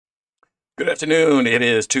Good afternoon. It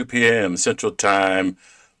is 2 p.m. Central Time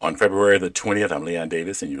on February the 20th. I'm Leon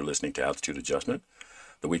Davis, and you're listening to Altitude Adjustment,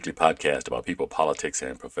 the weekly podcast about people, politics,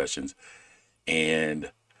 and professions.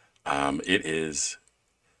 And it is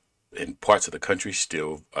in parts of the country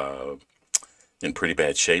still in pretty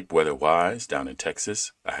bad shape weather-wise down in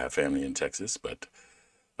Texas. I have family in Texas, but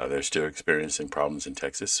they're still experiencing problems in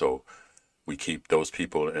Texas. So we keep those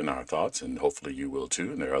people in our thoughts, and hopefully you will too.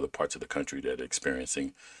 And there are other parts of the country that are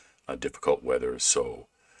experiencing difficult weather. So,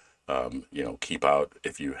 keep out.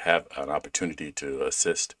 If you have an opportunity to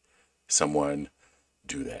assist someone,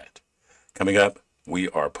 do that. Coming up, we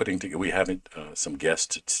have some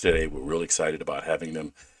guests today. We're really excited about having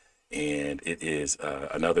them. And it is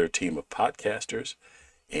another team of podcasters.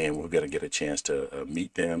 And we're going to get a chance to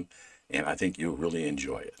meet them. And I think you'll really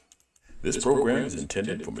enjoy it. This program is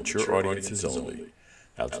intended for mature audiences only.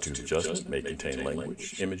 Altitude adjustment may contain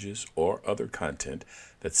language, images, or other content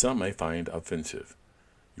that some may find offensive.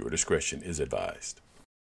 Your discretion is advised.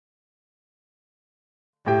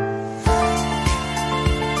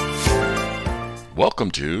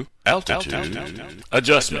 Welcome to Altitude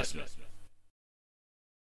Adjustment.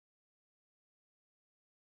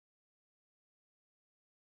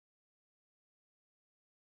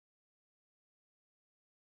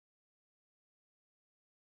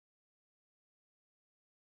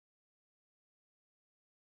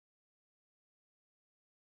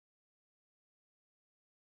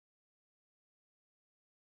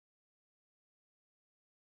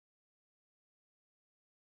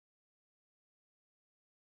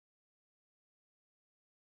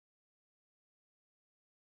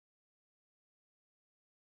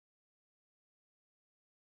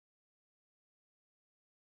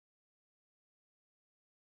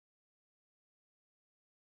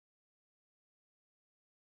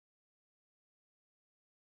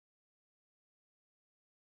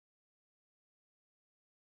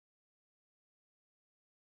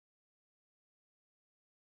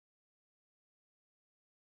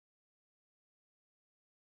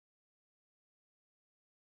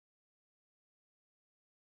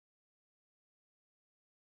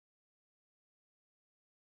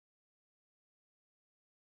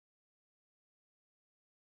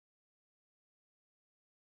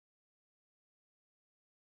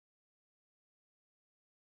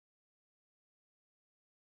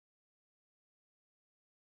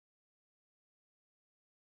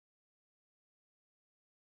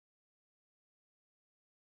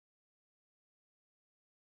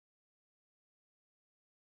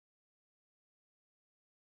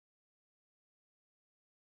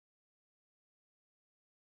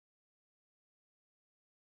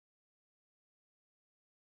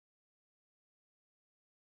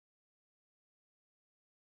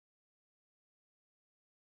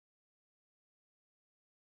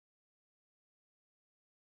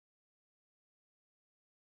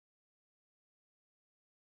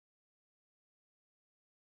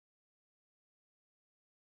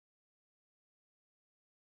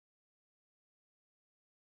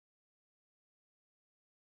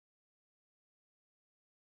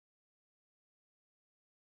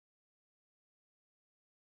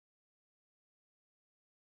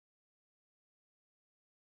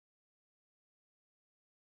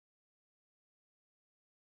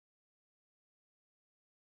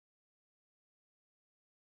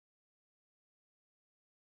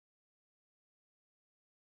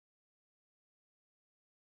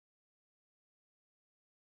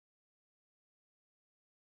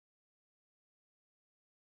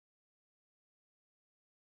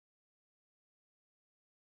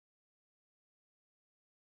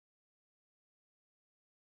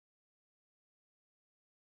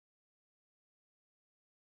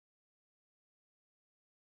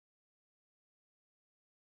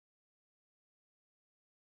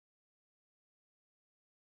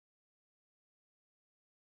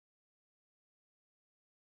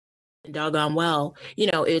 Doggone well,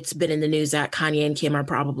 it's been in the news that Kanye and Kim are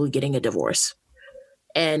probably getting a divorce.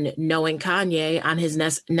 And knowing Kanye on his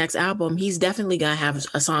next album, he's definitely going to have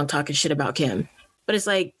a song talking shit about Kim. But it's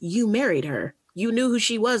like, you married her. You knew who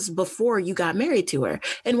she was before you got married to her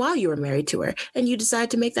and while you were married to her. And you decided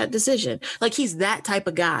to make that decision. Like, he's that type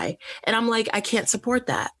of guy. And I'm like, I can't support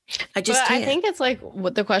that. I just can't. I think it's like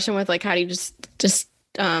what the question with, like, how do you just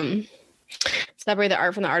separate the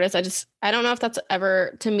art from the artist? I don't know if that's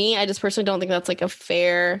ever, to me, I just personally don't think that's like a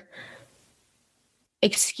fair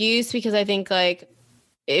excuse, because I think like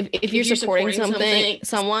if you're supporting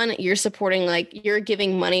someone, you're supporting, like, you're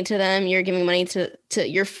giving money to them, you're giving money to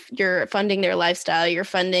you're funding their lifestyle, you're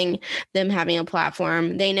funding them having a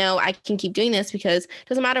platform. They know I can keep doing this because it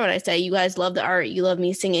doesn't matter what I say. You guys love the art, you love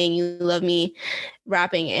me singing, you love me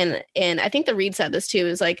rapping. And I think the Reed said this too,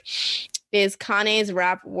 is like, is Kanye's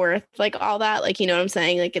rap worth like all that? Like, you know what I'm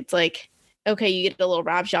saying? Like, it's like, okay, you get a little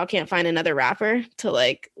rap, y'all can't find another rapper to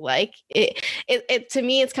like it to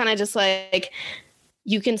me, it's kind of just like,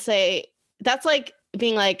 you can say that's like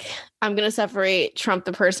being like, I'm gonna separate Trump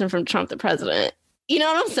the person from Trump the president. You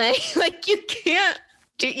know what I'm saying? Like, you can't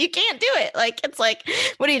do it. Like, it's like,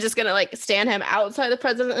 what are you just gonna like stand him outside the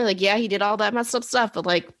president? Like, yeah, he did all that messed up stuff, but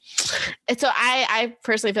like, so I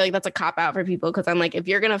personally feel like that's a cop out for people, because I'm like, if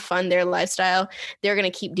you're gonna fund their lifestyle, they're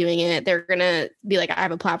gonna keep doing it. They're gonna be like, I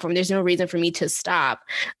have a platform, there's no reason for me to stop.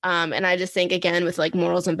 And I just think, again, with like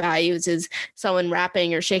morals and values, is someone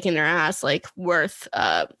rapping or shaking their ass like worth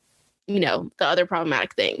the other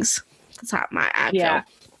problematic things? That's how I feel.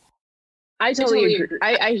 I totally agree.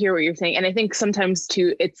 I hear what you're saying. And I think sometimes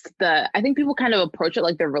too, I think people kind of approach it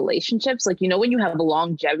like their relationships. Like, when you have a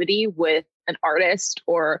longevity with an artist,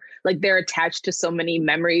 or like they're attached to so many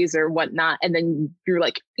memories or whatnot, and then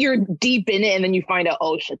you're deep in it, and then you find out,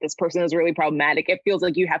 oh shit, this person is really problematic. It feels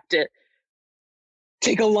like you have to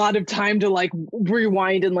take a lot of time to like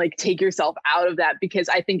rewind and like take yourself out of that, because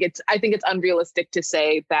I think it's unrealistic to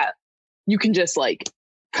say that you can just like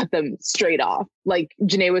cut them straight off. Like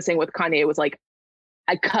Janae was saying with Kanye, it was like,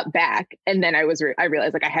 I cut back, and then I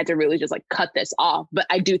realized like I had to really just like cut this off. But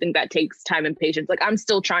I do think that takes time and patience. Like, I'm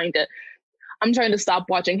trying to stop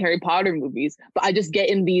watching Harry Potter movies, but I just get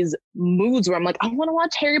in these moods where I'm like, I want to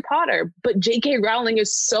watch Harry Potter, but J.K. Rowling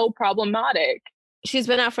is so problematic. She's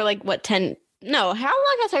been out for like what, 10? No, how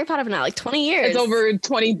long has Harry Potter been out? Like 20 years. It's over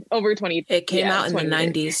 20. It came out in the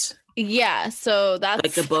 90s. Yeah, so that's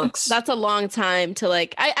like the books. That's a long time to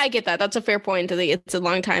like. I get that. That's a fair point. It's a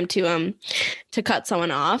long time to cut someone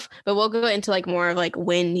off. But we'll go into like more of like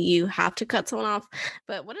when you have to cut someone off.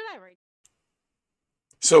 But what did I write?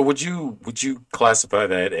 So would you classify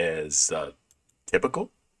that as typical?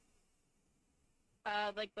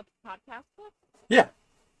 Like the podcast book? Yeah.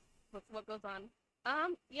 What goes on?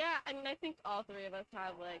 Yeah. I mean, I think all three of us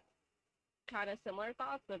have like kind of similar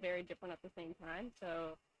thoughts, but very different at the same time.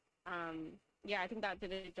 So. Yeah, I think that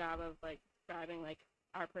did a job of like describing like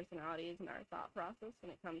our personalities and our thought process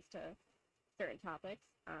when it comes to certain topics.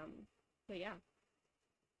 So yeah,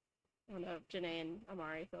 I don't know if Janae and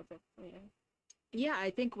Amari feel differently. Yeah,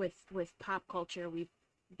 I think with pop culture, we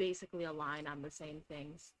basically align on the same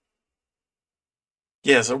things.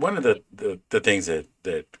 Yeah, so one of the things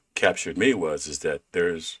that captured me is that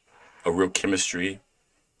there's a real chemistry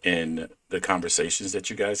in the conversations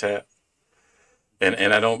that you guys have.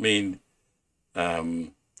 And I don't mean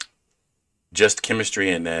just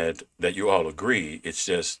chemistry in that you all agree. It's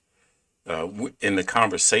just in the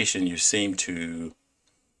conversation, you seem to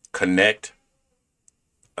connect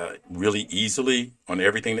really easily on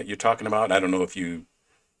everything that you're talking about. I don't know if you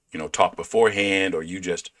talk beforehand or you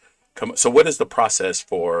just come. So what is the process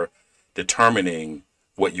for determining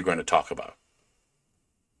what you're going to talk about?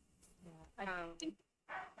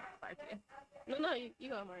 No, you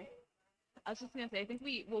go, Amari. I was just gonna say, I think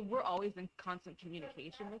we're always in constant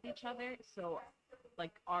communication with each other. So, like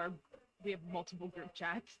we have multiple group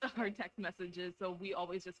chats, our text messages. So we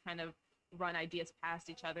always just kind of run ideas past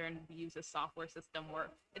each other, and we use a software system where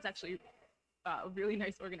it's actually a really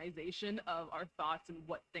nice organization of our thoughts and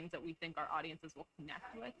what things that we think our audiences will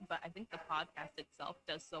connect with. But I think the podcast itself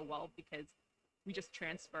does so well because we just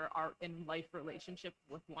transfer our in-life relationship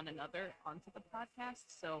with one another onto the podcast.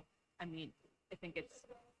 So, I mean, I think it's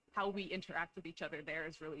how we interact with each other there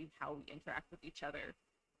is really how we interact with each other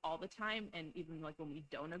all the time. And even like when we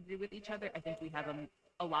don't agree with each other, I think we have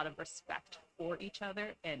a lot of respect for each other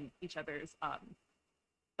and each other's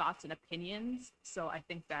thoughts and opinions. So I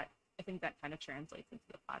think that kind of translates into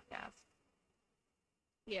the podcast.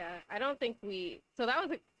 Yeah, I don't think so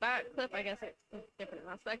that clip, I guess it's different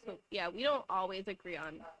aspects, but yeah, we don't always agree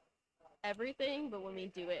on everything, but when we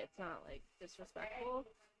do it, it's not like disrespectful.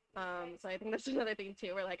 So I think that's another thing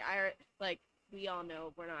too, where we all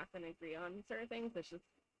know we're not going to agree on certain things. It's just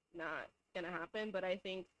not going to happen. But I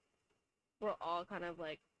think we're all kind of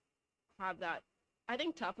like have that, I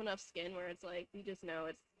think, tough enough skin where it's like, we just know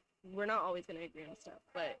we're not always going to agree on stuff,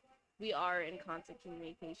 but we are in constant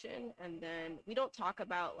communication. And then we don't talk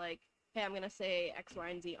about like, hey, I'm going to say X, Y,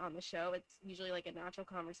 and Z on the show. It's usually like a natural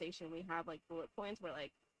conversation. We have like bullet points where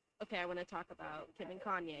like, okay, I want to talk about Kim and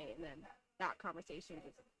Kanye, and then that conversation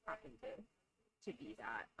just happened to be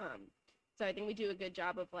that. So I think we do a good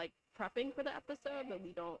job of like prepping for the episode, but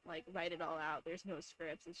we don't like write it all out. There's no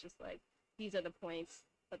scripts. It's just like, these are the points.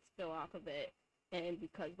 Let's go off of it. And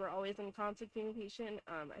because we're always in constant communication,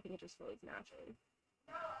 I think it just flows naturally.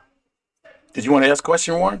 Did you want to ask a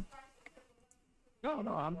question, Warren? No,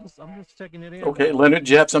 I'm just checking it in. Okay, Leonard,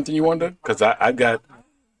 do you have something you wanted? Because I got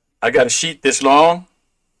a sheet this long.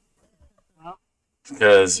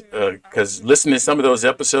 Because listening to some of those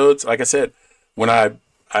episodes, like I said, when I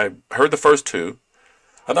heard the first two,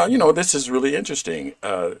 I thought, this is really interesting,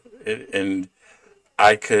 and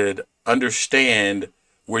I could understand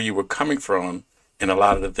where you were coming from in a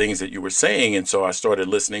lot of the things that you were saying, and so I started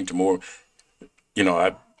listening to more.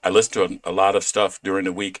 I listened to a lot of stuff during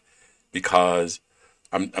the week because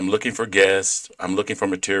I'm looking for guests, I'm looking for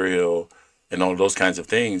material, and all those kinds of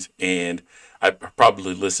things, and I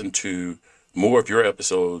probably listened to more of your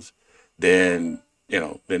episodes than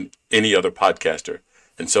any other podcaster.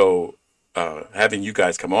 And so having you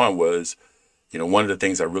guys come on was, one of the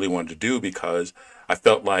things I really wanted to do, because I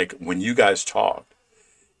felt like when you guys talked,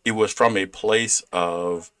 it was from a place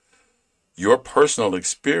of your personal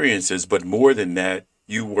experiences, but more than that,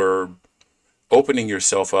 you were opening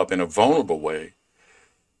yourself up in a vulnerable way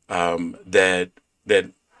that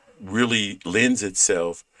really lends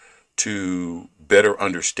itself to better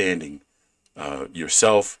understanding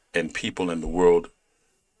yourself and people in the world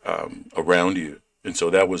around you. And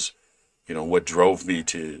so that was, what drove me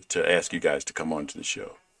to ask you guys to come on to the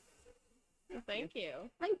show. Thank you.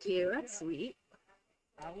 Thank you. That's sweet.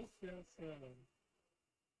 I was just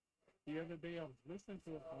the other day I was listening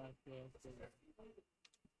to a podcast.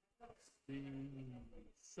 The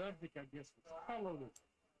subject, I guess, was colorism.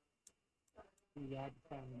 The I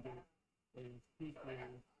defined it as people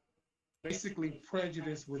basically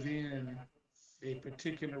prejudice within a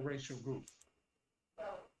particular racial group.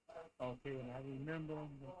 Okay, and I remember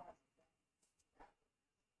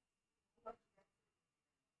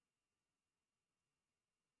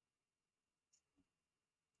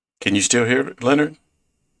Can you still hear it, Leonard?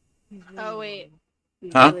 Oh, wait.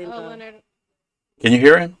 Huh? Really Oh, low. Leonard. Can you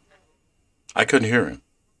hear him? I couldn't hear him.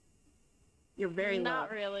 You're very low.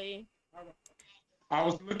 Not really. I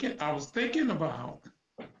was thinking about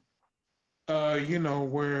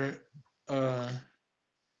where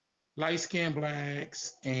light-skinned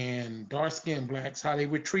blacks and dark-skinned blacks, how they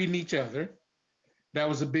were treating each other. That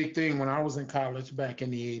was a big thing when I was in college back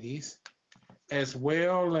in the 80s. As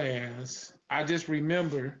well as, I just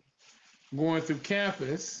remember going through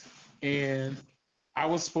campus and I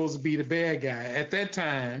was supposed to be the bad guy. At that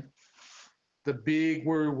time, the big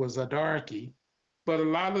word was a darkie. But a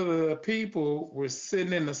lot of the people were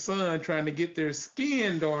sitting in the sun trying to get their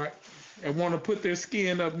skin dark and want to put their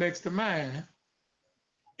skin up next to mine.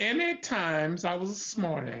 And at times, I was a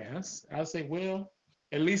smart ass. I say, well,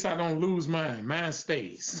 at least I don't lose mine. Mine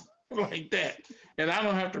stays like that. And I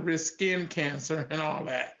don't have to risk skin cancer and all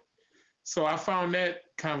that. So I found that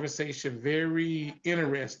conversation very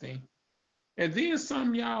interesting. And then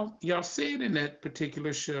some y'all said in that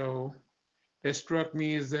particular show that struck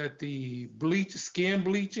me is that the skin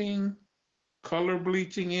bleaching, color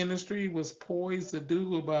bleaching industry was poised to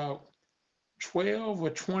do about 12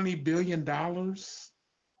 or 20 billion dollars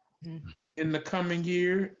in the coming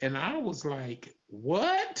year. And I was like,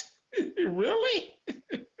 what? Really?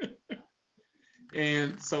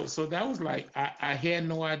 And so that was like, I had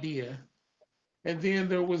no idea. And then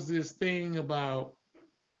there was this thing about,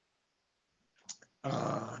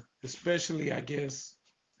 especially, I guess,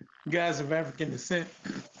 guys of African descent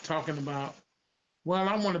talking about, well,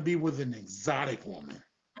 I want to be with an exotic woman.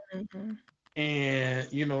 Mm-hmm. And,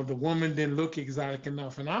 the woman didn't look exotic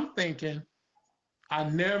enough. And I'm thinking, I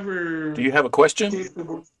never. Do you have a question?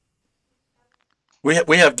 We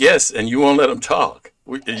have guests, and you won't let them talk.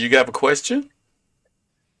 You have a question?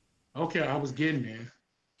 Okay, I was getting there.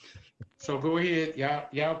 So go ahead,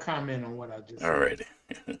 y'all comment on what I just said. All righty.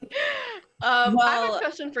 I have a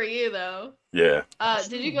question for you though. Yeah.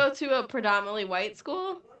 Did you go to a predominantly white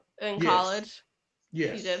school in college?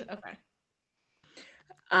 Yes. You did? Okay.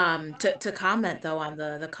 To comment though on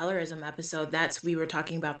the colorism episode, we were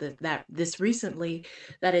talking about this recently,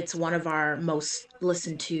 that it's one of our most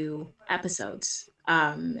listened to episodes.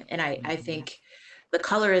 And I think the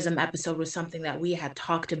colorism episode was something that we had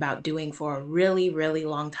talked about doing for a really, really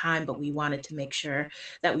long time, but we wanted to make sure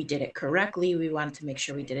that we did it correctly. We wanted to make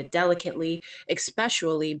sure we did it delicately,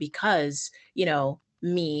 especially because,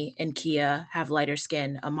 me and Kia have lighter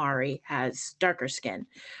skin. Amari has darker skin.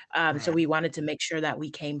 So we wanted to make sure that we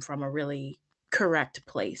came from a really correct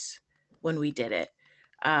place when we did it.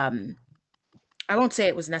 I won't say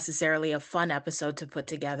it was necessarily a fun episode to put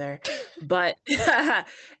together, but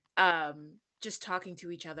just talking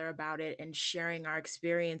to each other about it and sharing our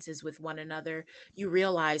experiences with one another, you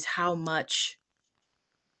realize how much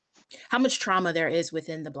trauma there is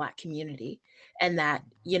within the Black community, and that,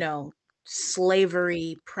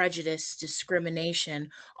 slavery, prejudice, discrimination,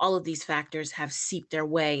 all of these factors have seeped their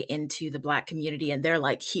way into the Black community, and they're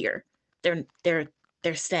like here.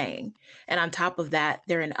 They're staying. And on top of that,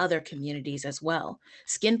 they're in other communities as well.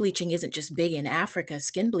 Skin bleaching isn't just big in Africa.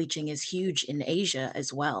 Skin bleaching is huge in Asia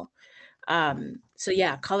as well. So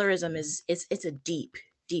yeah, colorism it's a deep,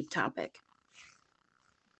 deep topic.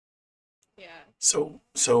 Yeah. So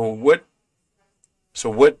what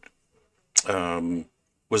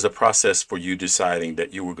was the process for you deciding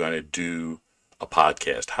that you were going to do a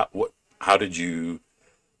podcast? How did you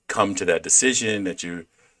come to that decision that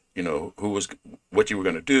what you were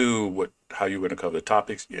going to do, how you were going to cover the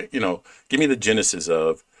topics? Give me the genesis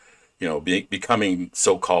of, becoming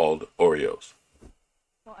so-called Oreos.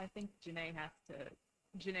 Well, I think Janae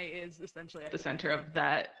is essentially at the center of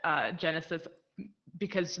that genesis,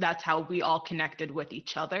 because that's how we all connected with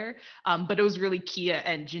each other. But it was really Kia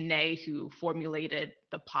and Janae who formulated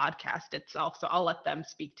the podcast itself. So I'll let them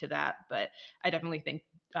speak to that. But I definitely think,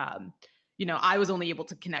 I was only able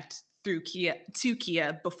to connect through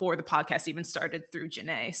Kia before the podcast even started through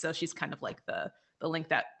Janae. So she's kind of like the link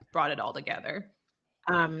that brought it all together.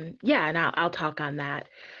 Yeah, and I'll talk on that.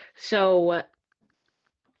 So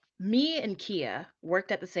me and Kia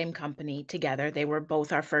worked at the same company together. They were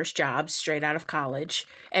both our first jobs straight out of college.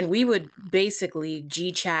 And we would basically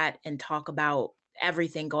G-chat and talk about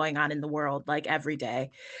everything going on in the world, like every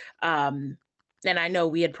day. And I know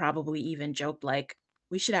we had probably even joked like,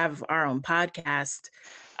 we should have our own podcast.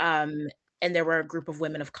 And there were a group of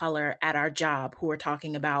women of color at our job who were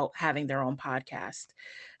talking about having their own podcast.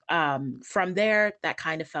 From there, that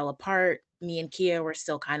kind of fell apart. Me and Kia were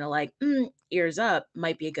still kind of like, ears up,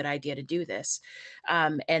 might be a good idea to do this.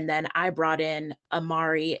 And then I brought in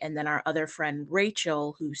Amari and then our other friend,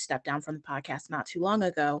 Rachel, who stepped down from the podcast not too long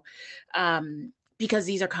ago, because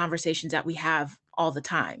these are conversations that we have all the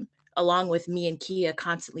time. Along with me and Kia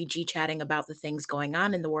constantly G-chatting about the things going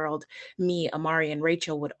on in the world, me, Amari, and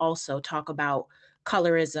Rachel would also talk about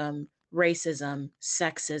colorism, racism,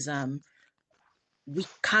 sexism. We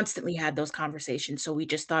constantly had those conversations. So we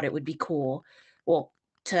just thought it would be cool,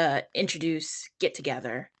 to get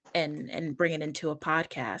together and bring it into a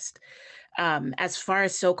podcast. As far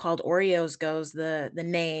as so-called Oreos goes, the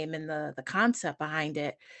name and the concept behind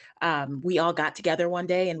it, we all got together one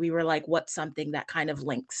day and we were like, what's something that kind of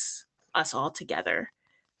links us all together,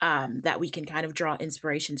 that we can kind of draw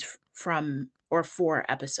inspirations from or for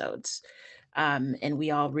episodes. And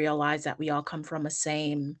we all realized that we all come from a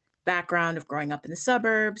same background of growing up in the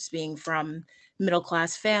suburbs, being from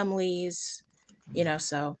middle-class families,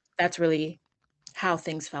 so that's really how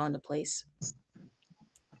things fell into place.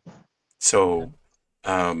 So,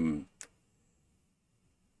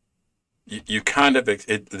 you kind of,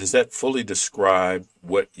 does that fully describe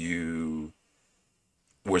what you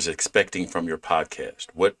was expecting from your podcast?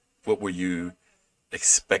 What were you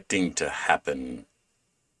expecting to happen,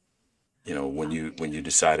 when you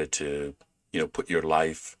decided to, put your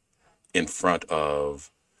life in front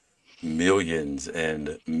of millions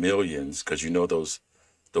and millions, because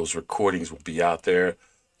those recordings will be out there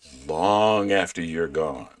long after you're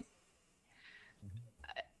gone?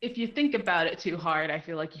 If you think about it too hard, I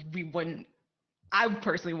feel like I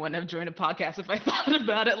personally wouldn't have joined a podcast if I thought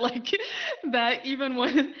about it like that. Even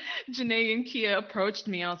when Janae and Kia approached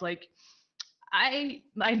me, I was like, I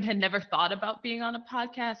had never thought about being on a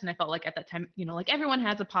podcast. And I felt like at that time, like everyone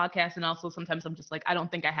has a podcast. And also sometimes I'm just like, I don't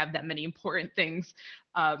think I have that many important things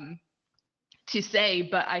to say.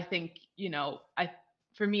 But I think,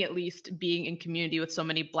 for me, at least, being in community with so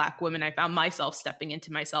many Black women, I found myself stepping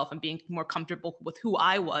into myself and being more comfortable with who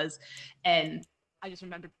I was. And I just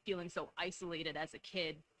remember feeling so isolated as a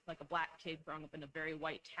kid, like a Black kid growing up in a very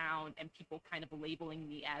white town, and people kind of labeling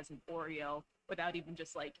me as an Oreo without even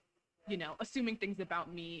just like, assuming things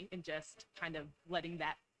about me and just kind of letting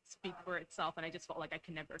that speak for itself. And I just felt like I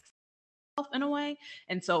could never accept myself in a way.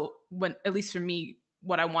 And so at least for me,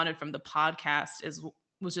 what I wanted from the podcast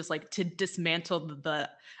was just like to dismantle the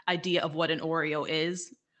idea of what an Oreo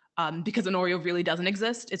is, because an Oreo really doesn't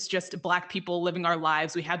exist. It's just Black people living our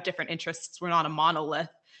lives. We have different interests. We're not a monolith.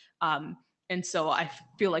 And so I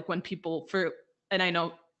feel like when people and I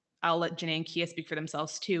know I'll let Janae and Kia speak for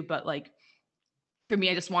themselves too, but like for me,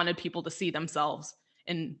 I just wanted people to see themselves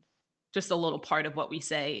in just a little part of what we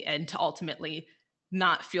say, and to ultimately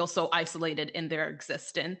not feel so isolated in their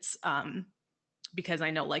existence. because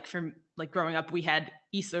I know like from like growing up, we had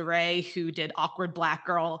Issa Rae who did Awkward Black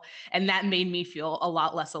Girl, and that made me feel a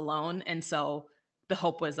lot less alone. And so the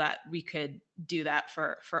hope was that we could do that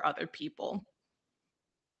for other people.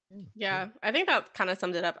 Yeah, I think that kind of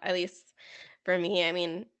summed it up, at least for me. I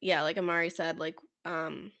mean, yeah, like Amari said, like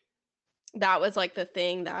that was like the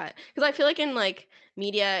thing that, because I feel like in like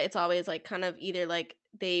media, it's always like kind of either like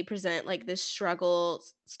they present like this struggle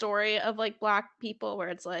story of like Black people where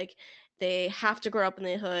it's like they have to grow up in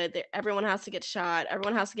the hood, everyone has to get shot,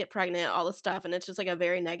 everyone has to get pregnant, all this stuff, and it's just like a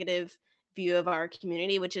very negative view of our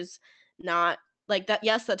community, which is not like that.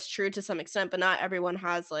 Yes, that's true to some extent, but not everyone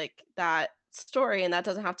has like that story, and that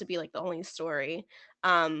doesn't have to be like the only story.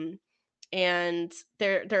 And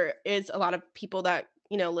there is a lot of people that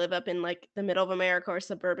live up in like the middle of America or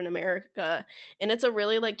suburban America, and it's a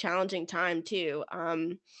really like challenging time too.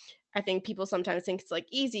 I think people sometimes think it's like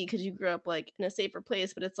easy because you grew up like in a safer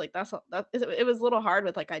place, but it's like it was a little hard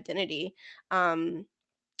with like identity. So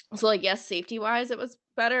like, yes, safety wise it was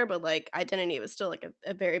better, but like identity was still like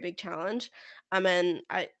a very big challenge. And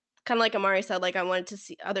I kind of like Amari said, like I wanted to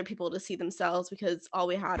see other people to see themselves, because all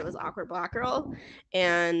we had was Awkward Black Girl,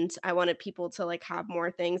 and I wanted people to like have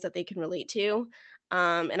more things that they can relate to.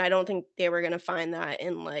 And I don't think they were gonna find that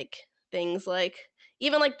in like things like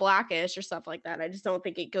even like Blackish or stuff like that. I just don't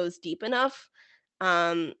think it goes deep enough.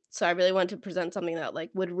 So I really wanted to present something that like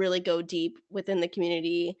would really go deep within the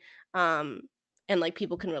community, and like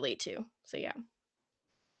people can relate to. So yeah.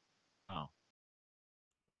 Wow.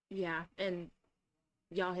 Yeah, and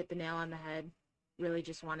y'all hit the nail on the head. Really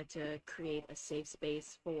just wanted to create a safe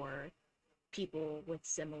space for people with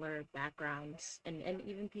similar backgrounds, and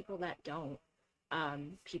even people that don't.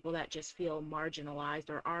 People that just feel marginalized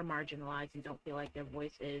or are marginalized and don't feel like their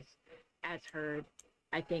voice is as heard.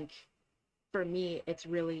 I think for me, it's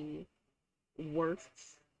really worth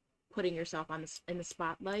putting yourself in the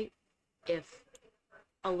spotlight if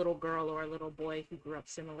a little girl or a little boy who grew up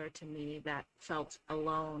similar to me that felt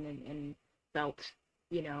alone and felt,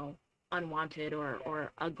 unwanted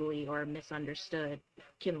or ugly or misunderstood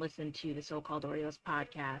can listen to the So-Called Oreos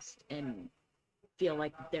podcast and feel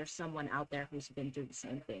like there's someone out there who's been through the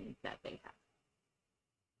same thing that they have.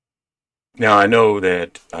 Now I know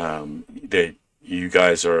that that you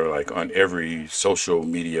guys are like on every social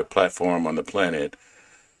media platform on the planet.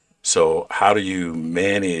 So how do you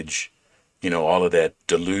manage, all of that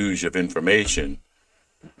deluge of information?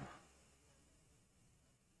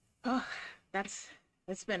 Oh,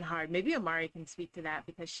 it's been hard. Maybe Amari can speak to that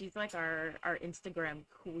because she's like our Instagram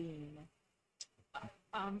queen.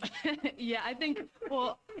 Yeah, I think,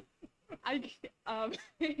 well,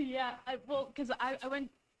 because I went,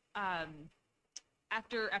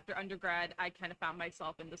 after undergrad, I kind of found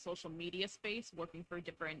myself in the social media space, working for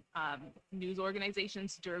different news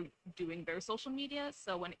organizations doing their social media.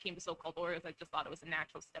 So when it came to So-Called Oreos, I just thought it was a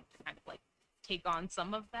natural step to kind of like take on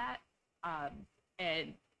some of that.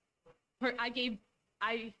 And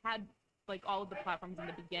I had like all of the platforms in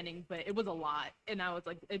the beginning, but it was a lot, and I was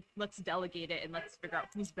like, let's delegate it and let's figure out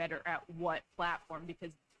who's better at what platform,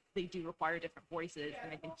 because they do require different voices.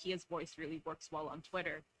 And I think Kia's voice really works well on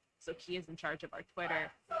Twitter, so Kia's in charge of our Twitter,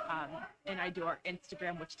 and I do our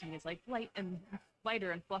Instagram, which to me is like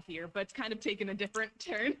lighter and fluffier, but it's kind of taken a different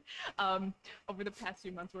turn over the past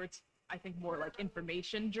few months, where it's, I think, more like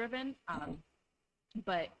information driven.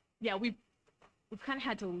 But yeah, we've kind of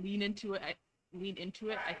had to lean into it,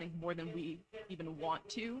 I think, more than we even want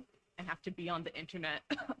to, and have to be on the internet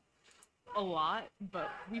a lot. But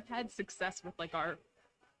we've had success with like our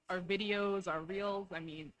videos, our reels. I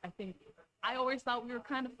mean, I think I always thought we were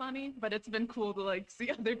kind of funny, but it's been cool to like see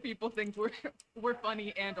other people think we're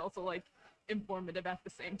funny and also like informative at the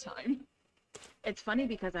same time. It's funny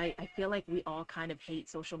because I feel like we all kind of hate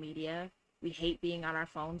social media. We hate being on our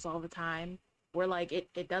phones all the time. We're like,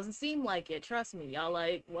 it doesn't seem like it. Trust me. Y'all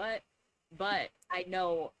like, what? But I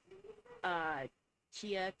know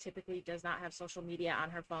Kia typically does not have social media on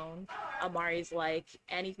her phone. Amari's like,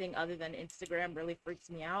 anything other than Instagram really freaks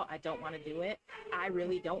me out. I don't want to do it. I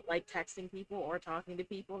really don't like texting people or talking to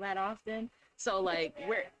people that often. So like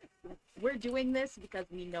we're doing this because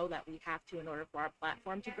we know that we have to in order for our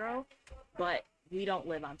platform to grow, but we don't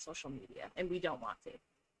live on social media and we don't want to.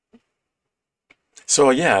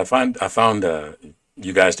 So yeah, I found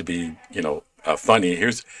you guys to be, funny.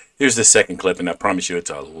 Here's the second clip, and I promise you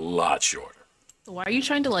it's a lot shorter. Why are you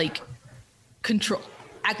trying to like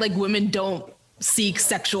act like women don't seek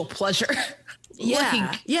sexual pleasure? We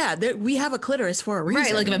have a clitoris for a reason.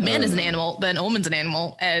 Right, like if a man is an animal, then a woman's an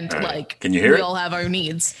animal, and right. Like can you hear we it? all have our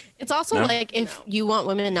needs. It's also like if you want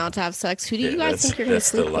women not to have sex, who do you guys think you're going to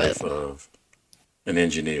sleep with? That's the life of an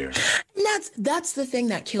engineer. And that's the thing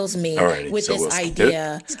that kills me Alrighty, with so this we'll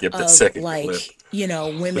idea skip the of second like, clip. you know,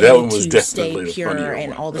 women But that one need was to stay definitely the pure funnier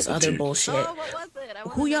and one all of this the other two. bullshit. Oh, what was it?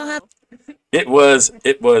 Who y'all have? It was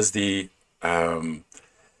the oh,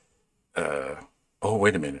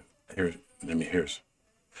 wait a minute.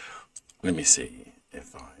 Let me see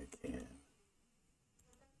if I can.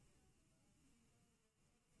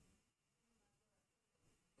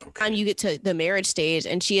 Okay. Time you get to the marriage stage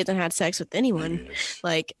and she hasn't had sex with anyone,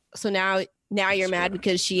 like, so now you're mad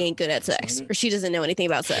because she ain't good at sex or she doesn't know anything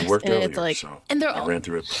about sex. It worked and earlier, it's like, so and they're I all, ran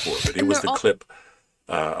through it before, but it was the clip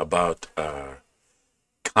about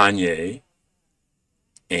Kanye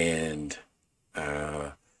and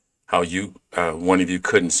how one of you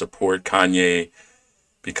couldn't support Kanye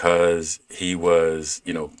because he was,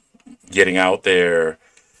 getting out there,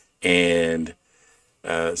 and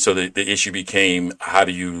so the issue became, how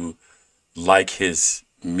do you like his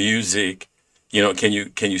music? Can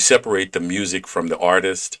you separate the music from the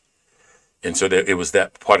artist? And so it was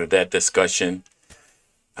that part of that discussion.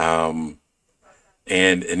 And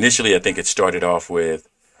initially, I think it started off with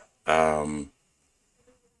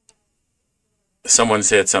someone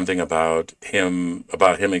said something about him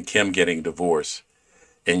and Kim getting divorced,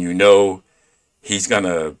 and he's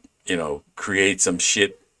gonna create some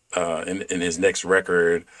shit in his next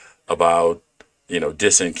record about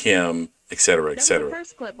dissing Kim, et cetera, et That was cetera. the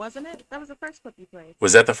first clip, wasn't it? That was the first clip you played.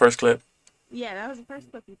 Was that the first clip? Yeah, that was the first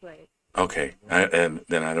clip you played. Okay, and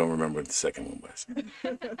then I don't remember what the second one was.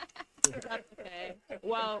 That's okay.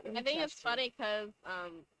 Well, I think it's funny because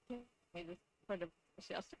they just for divorce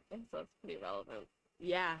yesterday, so it's pretty relevant.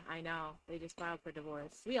 yeah, I know. They just filed for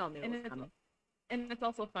divorce. We all knew it was coming. And it's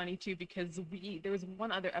also funny too because there was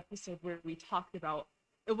one other episode where we talked about,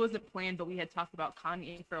 it wasn't planned, but we had talked about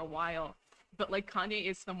Kanye for a while. But like, Kanye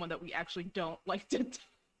is someone that we actually don't like to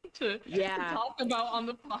talk about on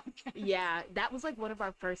the podcast. Yeah, that was like one of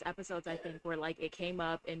our first episodes, I think, where like it came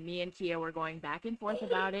up and me and Kia were going back and forth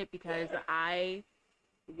about it because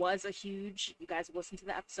you guys listen to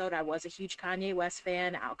the episode, I was a huge Kanye West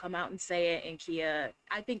fan. I'll come out and say it. And Kia,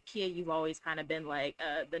 I think, Kia, you've always kind of been like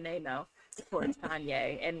the no towards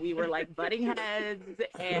Kanye. And we were like butting heads.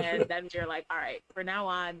 And then we were like, all right, for now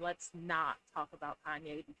on, let's not talk about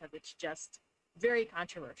Kanye because it's just very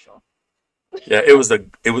controversial. Yeah, it was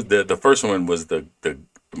the first one was the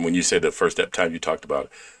when you said the first time you talked about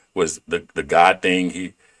it, was the God thing.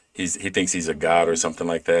 He thinks he's a god or something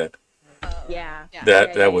like that. Yeah.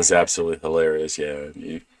 That was absolutely hilarious. Yeah,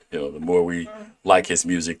 the more we like his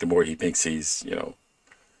music, the more he thinks he's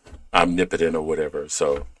omnipotent or whatever.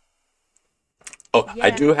 So, I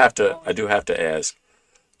do have to ask,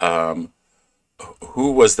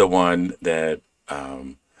 who was the one that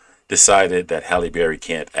decided that Halle Berry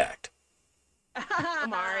can't act?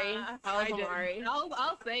 Amari. Amari.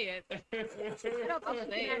 I'll say it. I'll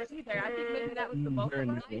say it either. I think maybe that was the both of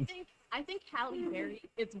us. I think Halle Berry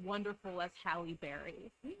is wonderful as Halle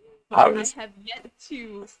Berry. But I have yet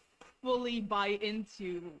to fully buy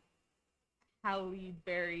into Halle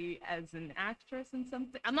Berry as an actress in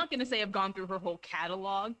something. I'm not going to say I've gone through her whole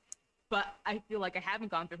catalog, but I feel like I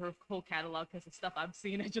haven't gone through her whole catalog because the stuff I've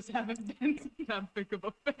seen, I just haven't been that big of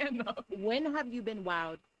a fan of. When have you been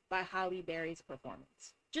wowed by Halle Berry's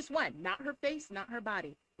performance? Just one, not her face, not her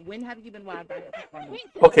body. When have you been wowed by her performance?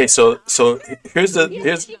 Okay, so here's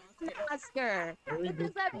Oscar. But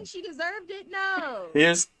does that mean she deserved it? No.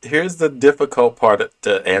 here's the difficult part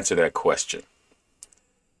to answer that question.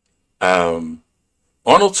 Arnold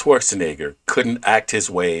Schwarzenegger couldn't act his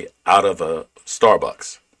way out of a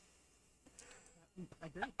Starbucks,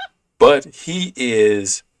 but he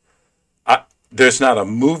is. There's not a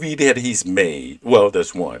movie that he's made. Well,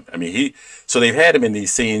 there's one. I mean, so they've had him in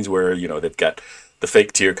these scenes where, they've got the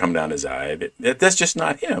fake tear come down his eye. That's just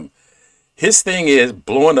not him. His thing is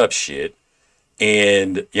blowing up shit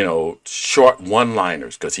and, short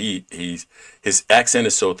one-liners, because his accent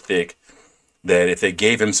is so thick that if they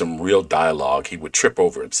gave him some real dialogue, he would trip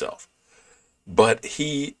over himself. But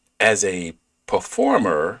he, as a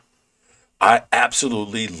performer, I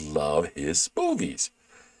absolutely love his movies.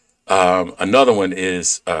 Another one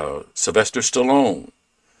is Sylvester Stallone.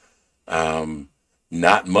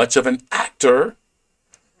 Not much of an actor,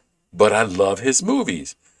 but I love his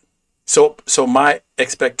movies. So my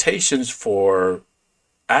expectations for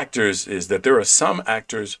actors is that there are some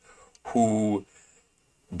actors who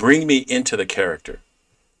bring me into the character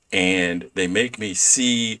and they make me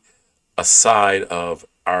see a side of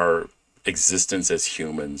our existence as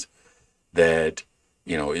humans that,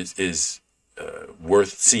 is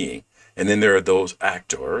worth seeing. And then there are those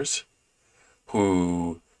actors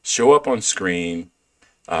who show up on screen,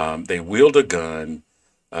 They wield a gun.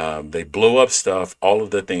 They blow up stuff. All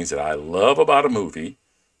of the things that I love about a movie,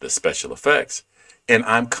 the special effects, and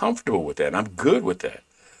I'm comfortable with that. I'm good with that.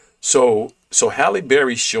 So Halle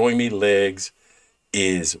Berry showing me legs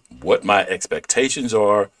is what my expectations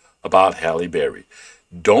are about Halle Berry.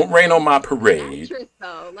 Don't rain on my parade. Actress,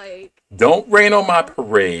 though, like Don't rain on my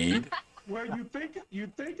parade. Well, you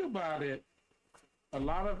think about it. A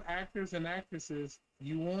lot of actors and actresses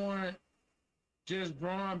you aren't just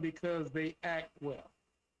drawn because they act well.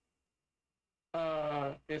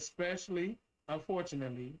 Especially,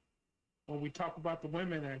 unfortunately, when we talk about the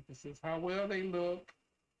women actresses, how well they look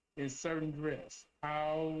in certain dress.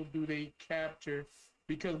 How do they capture?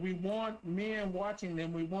 Because we want men watching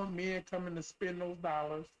them. We want men coming to spend those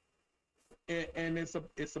dollars, and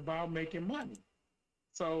it's about making money.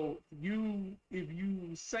 So if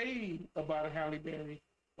you say about a Halle Berry,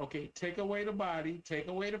 okay, take away the body, take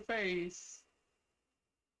away the face,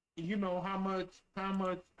 you know how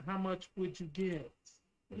much would you get?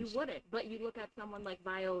 You wouldn't, but you look at someone like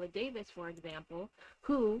Viola Davis, for example,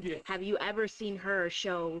 who have you ever seen her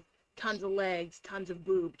show tons of legs, tons of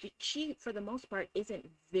boob? She, for the most part, isn't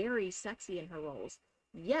very sexy in her roles,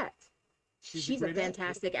 yet she's a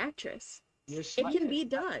fantastic actress. Yes, it can be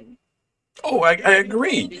done. Oh, I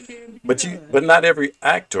agree. But not every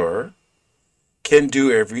actor can do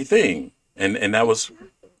everything. And that was,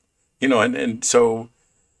 and so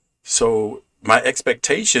my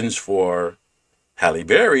expectations for Halle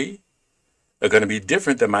Berry are going to be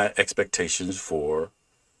different than my expectations for,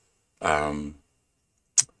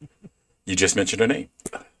 you just mentioned her name,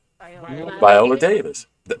 Viola Davis.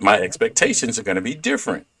 My expectations are going to be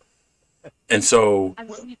different. And so,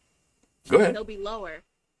 go ahead. They'll be lower.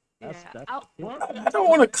 I don't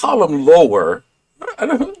want to call them lower. I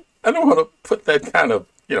don't want to put that kind of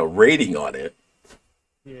rating on it.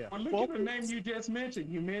 Yeah. Well, look at the name you just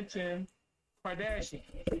mentioned. You mentioned Kardashian.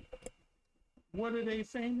 What are they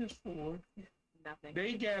famous for? Nothing.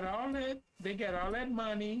 They got all that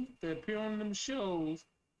money to appear on them shows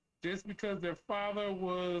just because their father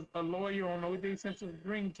was a lawyer on O.J. Simpson's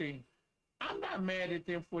Dream Team. I'm not mad at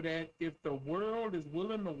them for that. If the world is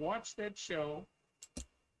willing to watch that show,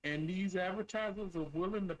 and these advertisers are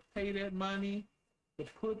willing to pay that money to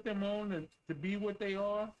put them on and to be what they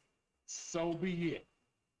are, so be it.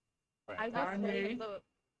 Right.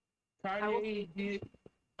 Kanye did,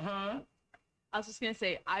 I was just gonna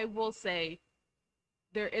say, I will say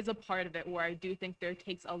there is a part of it where I do think there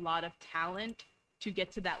takes a lot of talent to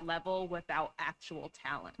get to that level without actual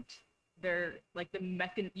talent. They're like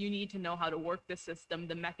you need to know how to work the system,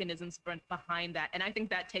 the mechanisms behind that. And I think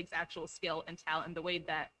that takes actual skill and talent in the way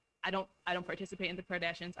that I don't participate in the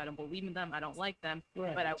Kardashians. I don't believe in them. I don't like them.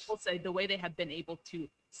 Right. But I will say the way they have been able to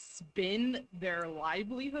spin their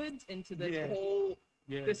livelihoods into this whole,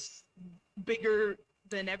 this bigger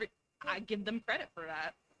than ever, I give them credit for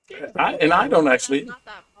that. I don't actually.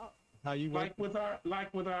 How you like with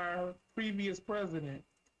our previous president,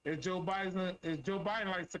 as Joe Biden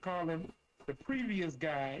likes to call him, the previous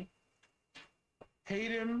guy.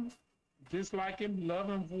 Hate him, dislike him, love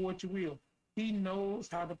him for what you will. He knows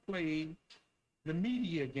how to play the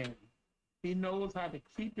media game. He knows how to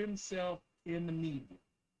keep himself in the media.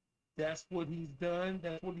 That's what he's done.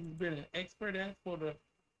 That's what he's been an expert at for the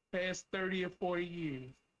past 30 or 40 years.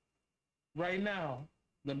 Right now,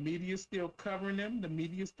 the media is still covering him. The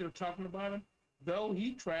media is still talking about him. Though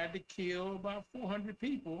he tried to kill about 400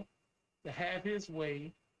 people to have his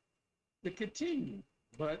way to continue.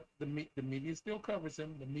 But the media still covers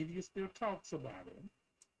him. The media still talks about him.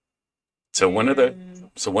 So one of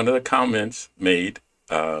the comments made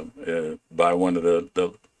by one of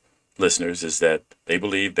the listeners is that they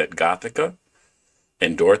believe that Gothika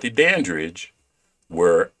and Dorothy Dandridge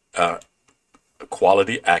were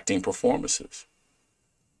quality acting performances.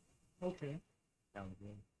 Okay.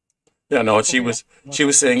 Yeah, no, she was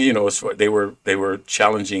saying, they were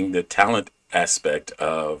challenging the talent aspect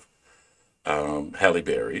of Halle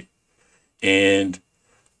Berry, and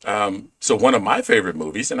so one of my favorite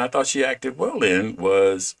movies, and I thought she acted well in,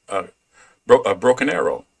 was Broken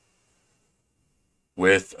Arrow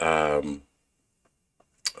with I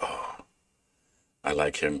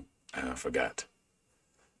like him. I forgot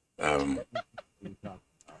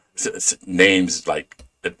names like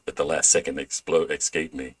at the last second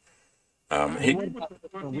escape me. With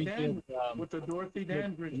the Dorothy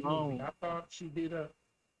Dandridge movie, I thought she did a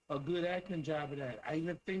good acting job of that. I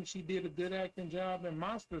even think she did a good acting job in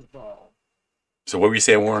Monsters Ball. So what were you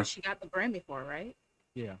saying, Warren? She got the Grammy for it, right?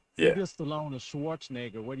 Yeah. Yeah. Just Stallone or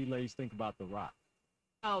Schwarzenegger. What do you ladies think about The Rock?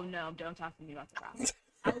 Oh no! Don't talk to me about The Rock.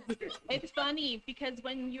 It's funny because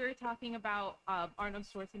when you were talking about Arnold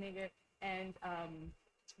Schwarzenegger and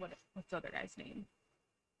what's the other guy's name?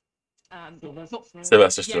 Sylvester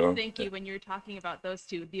Yes, Stallone. thank you. When you're talking about those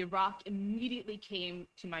two, The Rock immediately came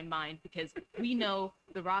to my mind because we know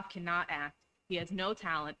The Rock cannot act. He has no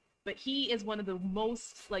talent, but he is one of the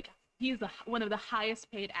most one of the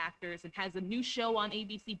highest paid actors and has a new show on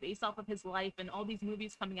ABC based off of his life and all these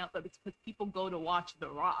movies coming out. But it's because people go to watch The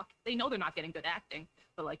Rock. They know they're not getting good acting,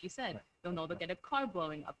 but like you said, they'll know they'll get a car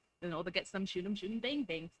blowing up. They'll know they'll get some shoot 'em, bang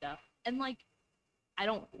bang stuff. And like, I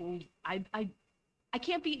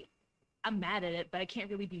can't be. I'm mad at it, but I can't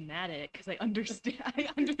really be mad at it because I understand. I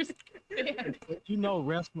understand. You know,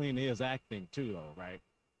 wrestling is acting too, though, right?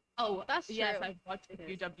 Oh, That's yes, true. I've watched a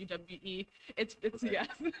few WWE. It's yes.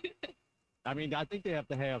 I mean, I think they have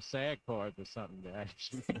to have SAG cards or something to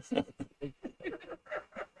actually.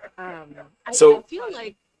 So- I feel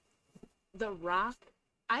like The Rock,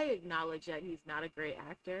 I acknowledge that he's not a great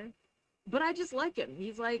actor, but I just like him.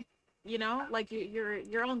 He's like, like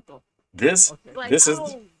your uncle. This Like, this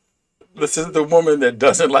is the woman that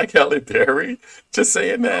doesn't like Halle Berry. Just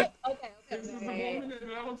saying that. Okay. This is the woman that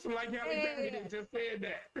loves like Halle Berry that just said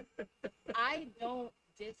that. I don't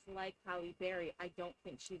dislike Halle Berry. I don't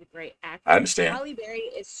think she's a great actor. I understand. Halle Berry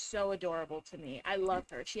is so adorable to me. I love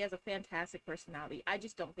her. She has a fantastic personality. I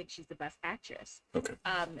just don't think she's the best actress. Okay.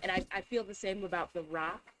 And I feel the same about The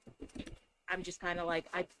Rock. I'm just kind of like,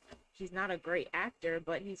 he's not a great actor,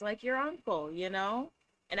 but he's like your uncle,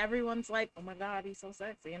 And everyone's like, oh my God, he's so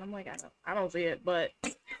sexy. And I'm like, I don't see it, but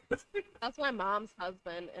That's my mom's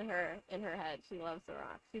husband in her head. She loves The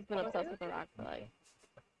Rock. She's been obsessed with The Rock for like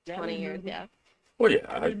 20 years. Yeah. Well, yeah.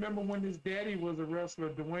 I remember when his daddy was a wrestler,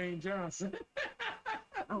 Dwayne Johnson.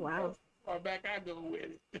 oh wow. Far back I go with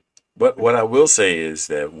it. But what I will say is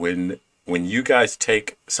that when you guys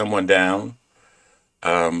take someone down,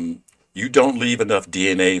 you don't leave enough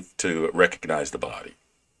DNA to recognize the body.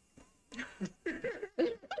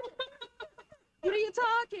 What are you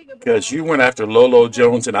talking about? Because you went after Lolo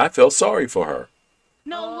Jones, and I felt sorry for her.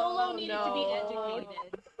 No, Lolo Oh, needed no. to be educated.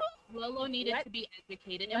 Lolo needed to be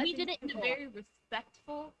educated, and we did it in a very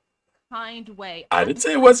respectful, kind way. I didn't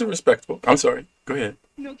say it wasn't respectable. I'm sorry. Go ahead.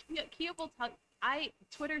 No, Kia will tell.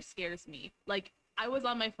 Twitter scares me. Like, I was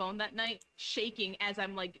on my phone that night, shaking as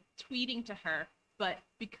I'm like tweeting to her. But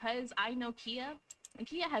because I know Kia, and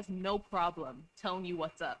Kia has no problem telling you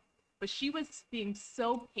what's up. But she was being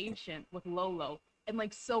so patient with Lolo and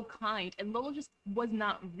like so kind, and Lolo just was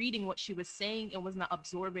not reading what she was saying and was not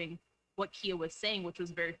absorbing what Kia was saying, which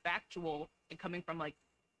was very factual and coming from like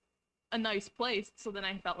a nice place. So then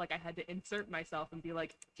I felt like I had to insert myself and be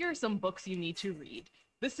like, here are some books you need to read.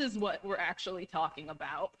 This is what we're actually talking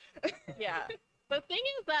about. Yeah. The thing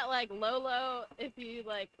is that like Lolo, if you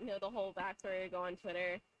like know the whole backstory, go on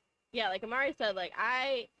Twitter. Yeah, like Amari said, like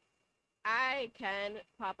I can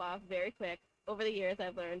pop off very quick. Over the years,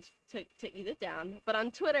 I've learned to ease it down. But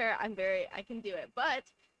on Twitter, I can do it. But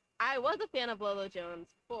I was a fan of Lolo Jones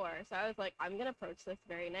before, so I was like, I'm gonna approach this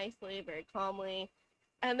very nicely, very calmly.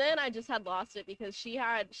 And then I just had lost it because she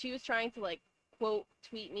was trying to like quote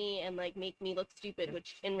tweet me and like make me look stupid,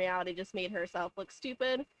 which in reality just made herself look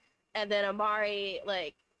stupid. And then Amari,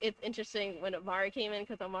 like, it's interesting when Amari came in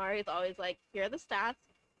because Amari is always like, here are the stats,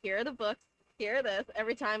 here are the books, here this.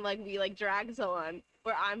 Every time like we like drag someone,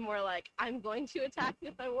 where I'm more like, I'm going to attack you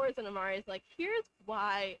with my words, and Amari's like, here's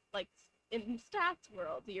why, like, in stats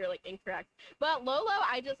world you're like incorrect. But Lolo,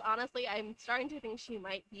 I just honestly, I'm starting to think she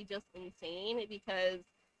might be just insane, because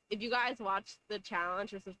if you guys watch the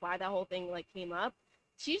challenge, which is why that whole thing like came up,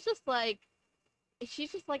 she's just like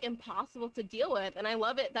impossible to deal with. And I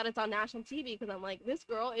love it that it's on national TV, because I'm like, this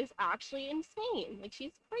girl is actually insane. Like,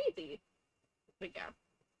 she's crazy. But yeah.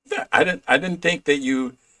 Yeah, I didn't think that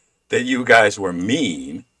you guys were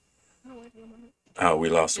mean. Oh, we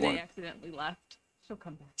lost Today one. accidentally left. She'll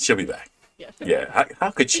come back. She'll be back. Yeah. Yeah. How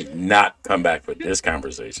could she not come back for this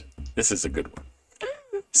conversation? This is a good one.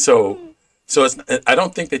 So it's, I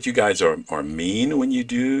don't think that you guys are mean when you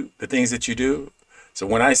do the things that you do. So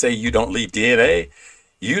when I say you don't leave DNA,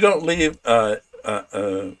 you don't leave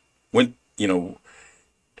when,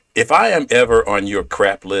 if I am ever on your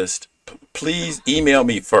crap list, please email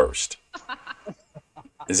me first.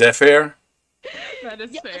 Is that fair? That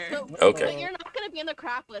is fair. So, Okay. But you're not going to be on the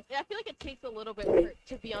crap list. I feel like it takes a little bit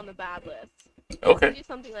to be on the bad list. Okay. If you do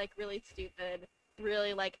something like really stupid,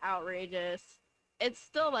 really like outrageous, it's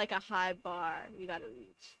still like a high bar you got to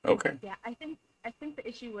reach. Okay. Yeah, I think the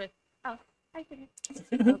issue with I think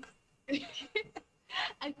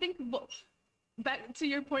back to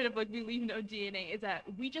your point of like we leave no DNA, is that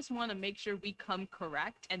we just want to make sure we come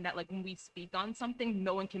correct, and that like when we speak on something,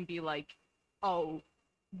 no one can be like, oh,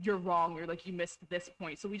 you're wrong, or like you missed this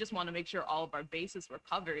point. So we just want to make sure all of our bases were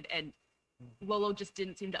covered. And Lolo just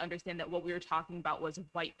didn't seem to understand that what we were talking about was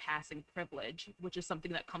white passing privilege, which is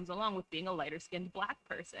something that comes along with being a lighter skinned Black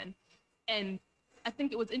person. And I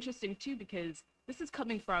think it was interesting too, because this is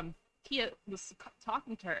coming from Kia was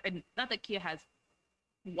talking to her, and not that Kia has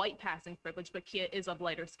white passing privilege, but Kia is of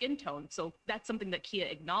lighter skin tone. So that's something that Kia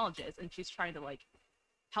acknowledges, and she's trying to like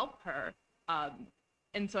help her.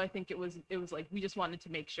 And so I think it was like, we just wanted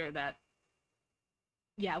to make sure that,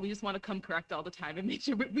 yeah, we just want to come correct all the time and make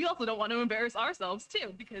sure we also don't want to embarrass ourselves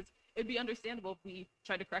too, because it'd be understandable if we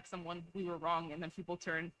tried to correct someone, we were wrong, and then people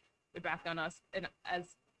turn their back on us. And as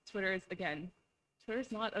Twitter's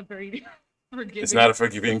not a very forgiving. It's not a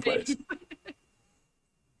forgiving place.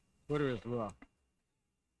 Twitter is rough.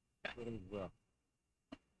 Twitter is rough.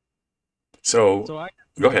 So I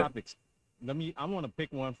go ahead. Topics. I want to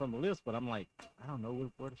pick one from the list, but I'm like, I don't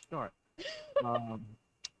know where to start.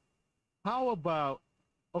 How about,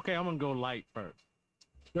 okay, I'm going to go light first.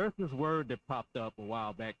 There's this word that popped up a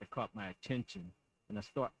while back that caught my attention, and I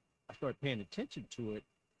started paying attention to it,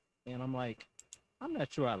 and I'm like, I'm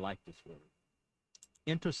not sure I like this word.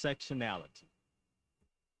 Intersectionality.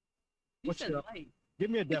 Give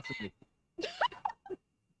me a definition.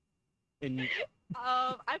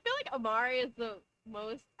 I feel like Amari is the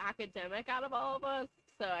most academic out of all of us,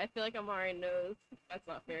 so I feel like Amari knows That's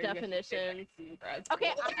not fair. definitions.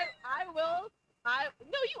 Okay, I will.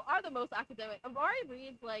 No, you are the most academic. Amari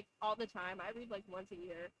reads like all the time. I read like once a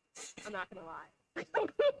year. I'm not gonna lie.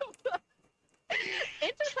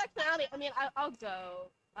 Intersectionality. I mean, I'll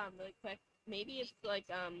go really quick. Maybe it's like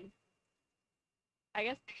I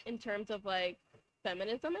guess in terms of like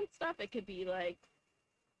feminism and stuff, it could be like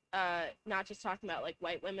not just talking about like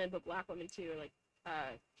white women, but Black women too, or like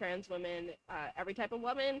trans women, every type of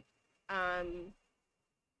woman.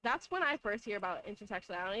 That's when I first hear about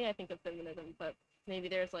intersectionality. I think of feminism, but maybe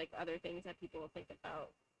there's like other things that people think about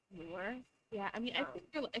more. Yeah, I mean,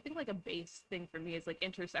 I think like a base thing for me is like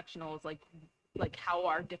intersectional is like how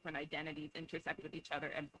our different identities intersect with each other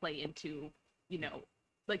and play into, you know,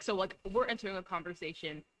 like, so like we're entering a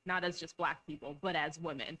conversation not as just Black people, but as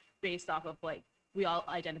women, based off of like we all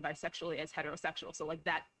identify sexually as heterosexual. So like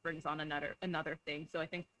that brings on another thing. So I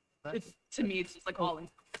think to me it's just like all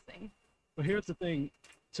encompassing. But here's the thing.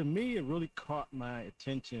 To me, it really caught my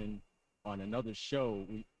attention on another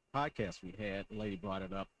podcast we had. A lady brought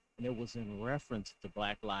it up, and it was in reference to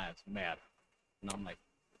Black Lives Matter. And I'm like,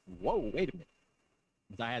 whoa, wait a minute.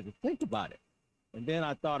 Because I had to think about it. And then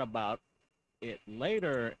I thought about it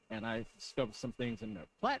later, and I discovered some things in their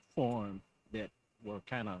platform that were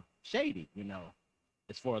kind of shady, you know,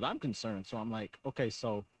 as far as I'm concerned. So I'm like, okay,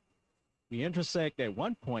 so we intersect at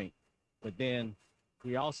one point, but then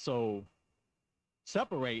we also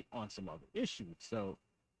separate on some other issues. So,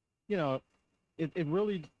 you know, it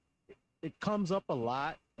really comes up a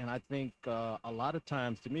lot. And I think a lot of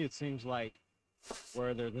times, to me, it seems like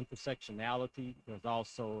where there's intersectionality, there's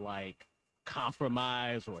also like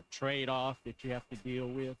compromise or trade-off that you have to deal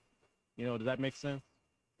with. You know, does that make sense?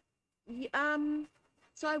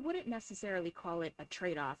 So I wouldn't necessarily call it a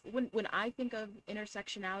trade-off. When I think of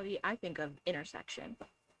intersectionality, I think of intersection,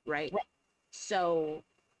 right? So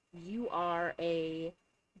you are a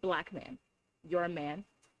Black man. You're a man.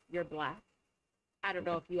 You're Black. I don't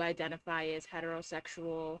know if you identify as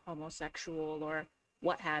heterosexual, homosexual, or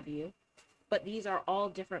what have you, but these are all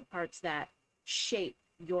different parts that shape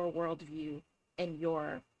your worldview and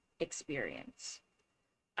your experience.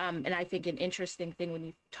 And I think an interesting thing when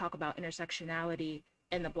you talk about intersectionality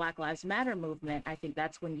in the Black Lives Matter movement, I think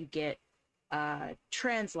that's when you get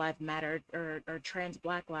trans lives matter or trans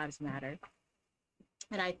Black lives matter.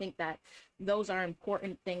 And I think that those are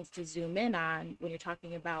important things to zoom in on when you're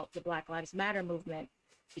talking about the Black Lives Matter movement,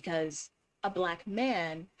 because a Black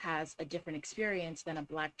man has a different experience than a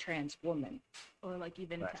Black trans woman. Or like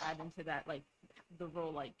even to add into that, like the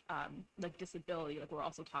role like disability, like we're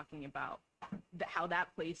also talking about how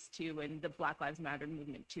that plays too in the Black Lives Matter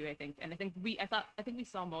movement too, I think. And I think we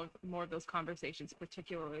saw more of those conversations,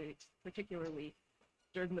 particularly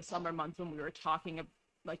during the summer months when we were talking about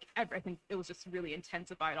like I think it was just really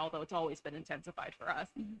intensified, although it's always been intensified for us.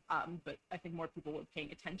 But I think more people were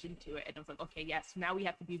paying attention to it, and it was like, okay, yes, now we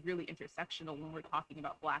have to be really intersectional when we're talking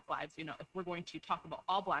about Black lives. You know, if we're going to talk about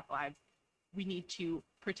all Black lives, we need to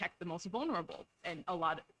protect the most vulnerable, and a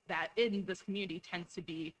lot of that in this community tends to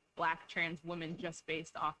be Black trans women, just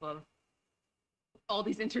based off of all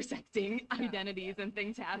these intersecting identities and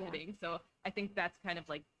things happening. So I think that's kind of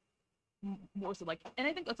like more so like, and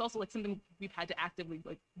I think that's also like something we've had to actively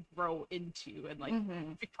like grow into and like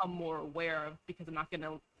become more aware of, because I'm not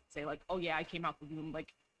gonna say like, oh yeah, I came out the womb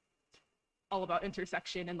like all about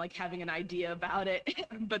intersection and like having an idea about it.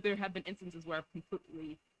 But there have been instances where I've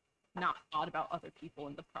completely not thought about other people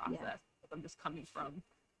in the process. I'm just coming from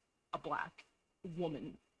a Black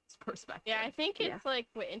woman's perspective. Yeah, I think it's like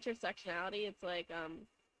with intersectionality, it's like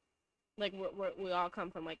we all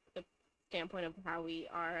come from like the standpoint of how we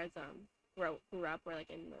are as grew up or like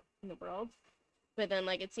in the world. But then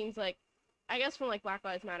like it seems like, I guess from like Black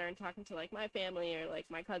Lives Matter and talking to like my family or like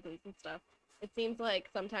my cousins and stuff, it seems like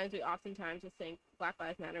sometimes we oftentimes just think Black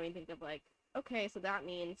Lives Matter and we think of like, okay, so that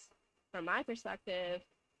means from my perspective,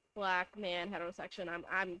 Black man, heterosexual,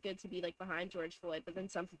 I'm good to be like behind George Floyd. But then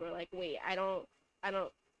some people are like, wait, I don't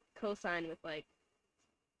co-sign with like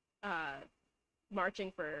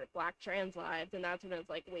marching for Black trans lives. And that's when it's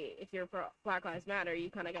like, wait, if you're for Black Lives Matter,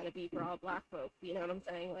 you kind of got to be for all Black folks. You know what I'm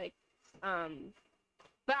saying? Like,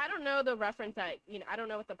 but I don't know the reference that, I don't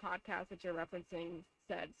know what the podcast that you're referencing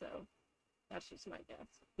said. So that's just my guess.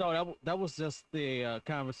 No, that was just the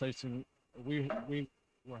conversation we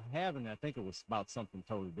were having. I think it was about something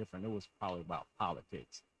totally different. It was probably about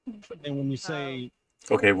politics. But then when you say,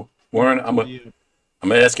 okay, Warren, I'm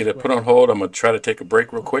gonna ask you to put on hold. I'm gonna try to take a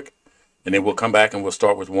break real quick, and then we'll come back and we'll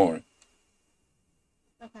start with Warren.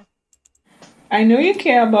 Okay. I know you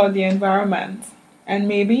care about the environment, and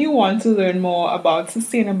maybe you want to learn more about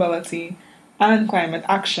sustainability and climate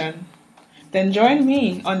action. Then join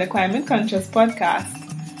me on the Climate Conscious podcast,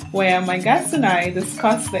 where my guests and I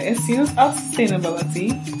discuss the issues of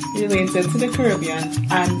sustainability related to the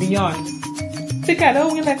Caribbean and beyond. Together,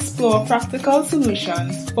 we'll explore practical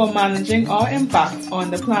solutions for managing our impact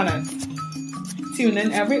on the planet. Tune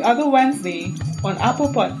in every other Wednesday on Apple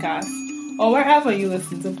Podcasts or wherever you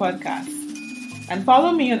listen to podcasts. And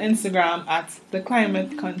follow me on Instagram at The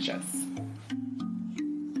Climate Conscious.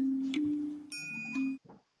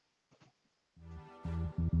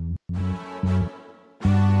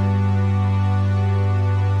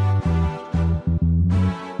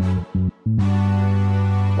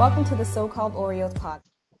 Welcome to the So-Called Oreos podcast.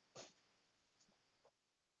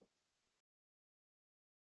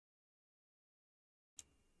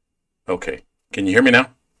 Okay, can you hear me now?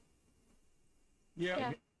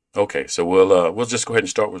 Yeah. Okay, so we'll just go ahead and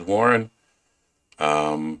start with Warren,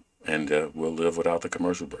 and we'll live without the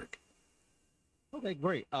commercial break. Okay,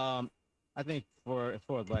 great. I think as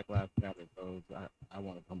far as Black Lives Matter goes, I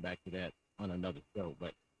want to come back to that on another show.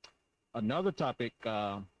 But another topic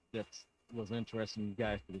that was interesting, you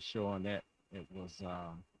guys for the show on that, it was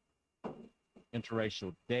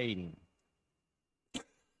interracial dating.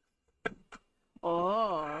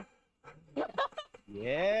 Oh.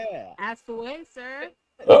 Yeah. Ask away, sir.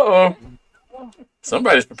 Uh-oh.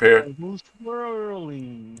 Somebody's prepared. Who's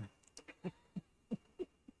swirling?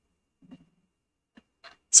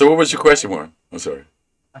 So what was your question, Warren? I'm sorry.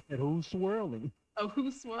 I said, who's swirling? Oh,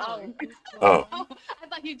 who's swirling? Oh. I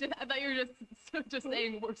thought you were just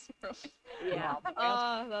saying we're swirling. Yeah.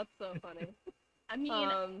 Oh, that's so funny. I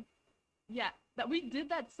mean, yeah, that we did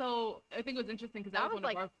that. So I think it was interesting because that was one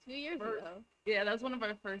like of our 2 years first, ago. Yeah, that was one of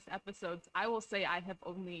our first episodes. I will say I have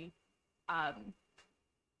only, I've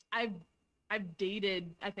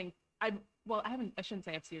dated. I shouldn't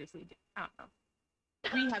say I've seriously. I don't know.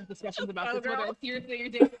 We have discussions about this, whether it's seriously you're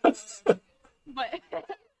dating. But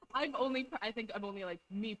I think I've only like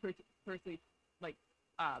me personally like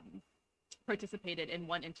participated in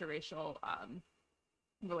one interracial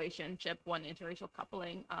relationship, one interracial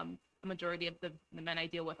coupling. A majority of the men I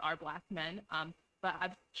deal with are Black men, but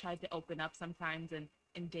I've tried to open up sometimes and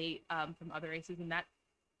date from other races, and that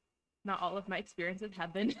not all of my experiences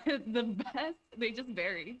have been the best. They just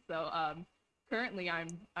vary. So currently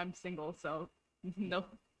I'm single, so no,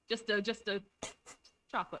 just a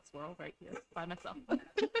chocolate swirl right here by myself.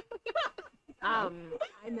 I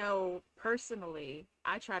know personally,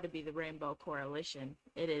 I try to be the Rainbow Coalition.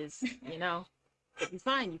 It is, if you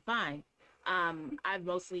find, you find. I've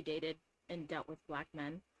mostly dated and dealt with Black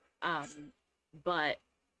men. But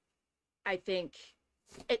I think,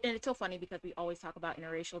 and it's so funny because we always talk about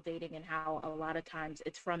interracial dating and how a lot of times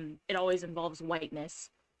it always involves whiteness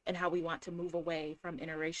and how we want to move away from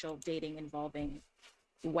interracial dating involving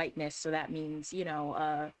whiteness. So that means,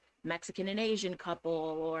 a Mexican and Asian couple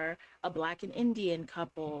or a Black and Indian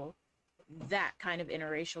couple, that kind of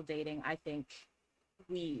interracial dating, I think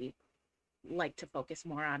we like to focus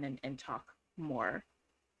more on and talk more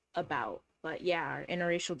about. But yeah,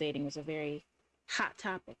 interracial dating is a very hot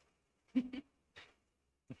topic.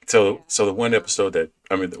 So the one episode that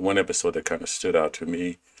kind of stood out to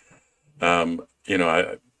me,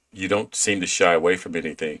 you don't seem to shy away from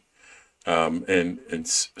anything, and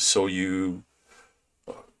so you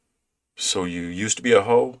used to be a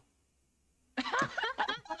hoe.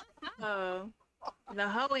 Oh, the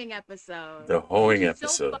hoeing episode. The hoeing It's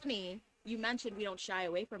episode. so funny. You mentioned we don't shy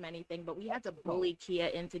away from anything, but we had to bully Kia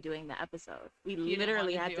into doing the episode. We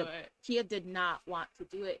literally had to. Kia did not want to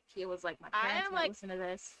do it. Kia was like, "My parents might listen to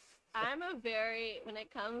this." I'm a very, when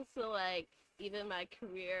it comes to like even my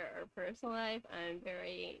career or personal life, I'm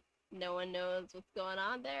very, no one knows what's going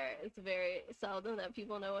on there. It's very seldom that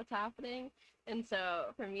people know what's happening. And so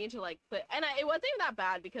for me to like put, and it wasn't even that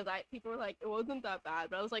bad because people were like, it wasn't that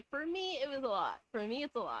bad. But I was like, for me, it was a lot. For me,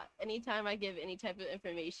 it's a lot. Anytime I give any type of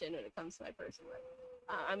information when it comes to my personal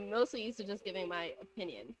life, I'm mostly used to just giving my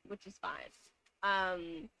opinion, which is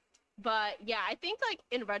fine. But yeah, I think like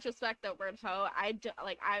in retrospect, the word hoe, I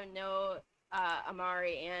know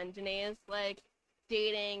Amari and Janae's like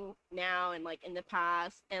dating now and like in the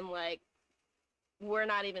past, and like we're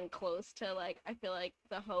not even close to like, I feel like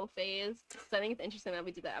the hoe phase. So I think it's interesting that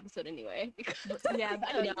we did that episode anyway. Yeah,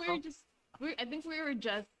 I think we were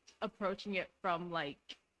just approaching it from like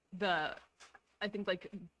I think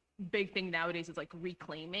like big thing nowadays is like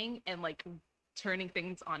reclaiming and like turning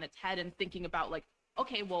things on its head and thinking about like,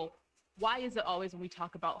 okay, well, why is it always when we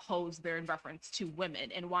talk about hoes, they're in reference to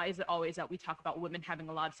women? And why is it always that we talk about women having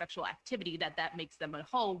a lot of sexual activity that makes them a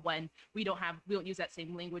hoe when we don't use that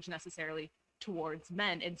same language necessarily towards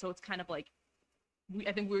men? And so it's kind of like,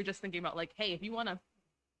 I think we were just thinking about like, hey, if you want to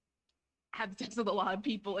have sex with a lot of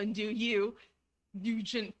people and do you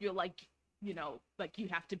shouldn't feel like, like you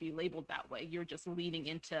have to be labeled that way. You're just leaning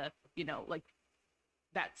into, like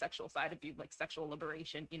that sexual side of you, like sexual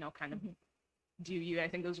liberation, kind of do you. I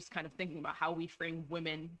think it was just kind of thinking about how we frame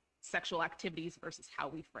women sexual activities versus how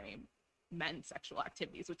we frame men's sexual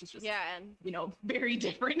activities, which is just, very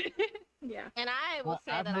different. Yeah. And I will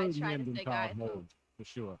say that I try to say guys for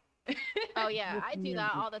sure. Oh yeah, I do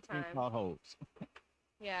that all the time. Called hoes.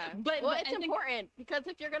 Yeah, but it's important because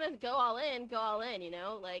if you're gonna go all in,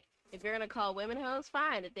 like if you're gonna call women hoes,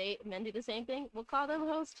 fine. If men do the same thing, we'll call them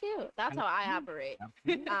hoes too. That's how I operate.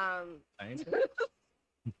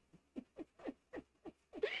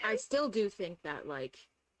 I still do think that like,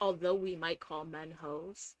 although we might call men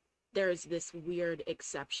hoes, there's this weird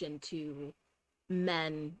exception to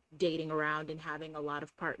men dating around and having a lot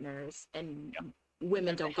of partners, and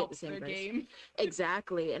women don't get the same grace.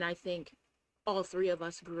 Exactly. And I think all three of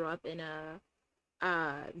us grew up in a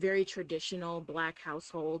very traditional Black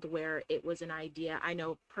household where it was an idea. I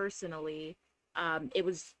know personally, it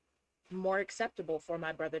was more acceptable for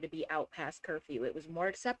my brother to be out past curfew. It was more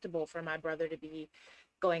acceptable for my brother to be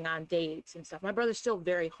going on dates and stuff. My brother's still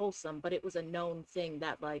very wholesome, but it was a known thing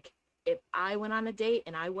that like, if I went on a date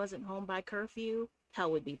and I wasn't home by curfew,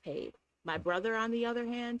 hell would be paid. My brother, on the other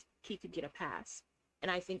hand, he could get a pass.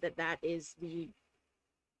 And I think that that is the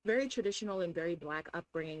very traditional and very Black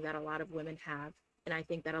upbringing that a lot of women have. And I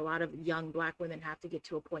think that a lot of young Black women have to get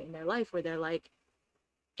to a point in their life where they're like,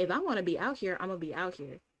 if I want to be out here, I'm going to be out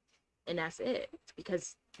here. And that's it.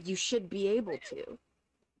 Because you should be able to.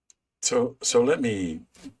 So let me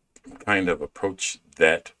kind of approach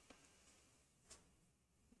that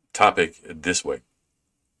topic this way.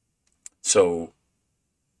 So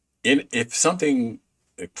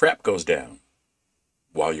if crap goes down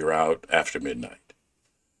while you're out after midnight,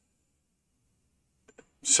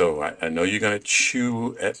 so I know you're going to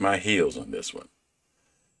chew at my heels on this one,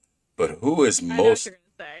 but who is most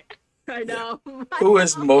who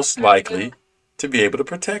is most likely to be able to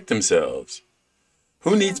protect themselves?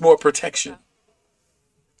 Who needs more protection?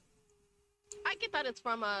 I get that it's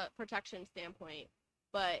from a protection standpoint,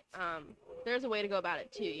 but there's a way to go about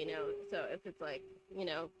it too, So if it's like,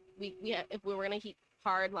 if we were gonna keep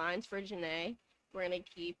hard lines for Janae, we're gonna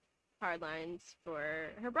keep hard lines for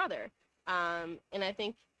her brother. And I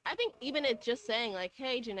think even it's just saying like,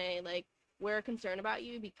 hey Janae, like we're concerned about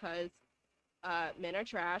you because men are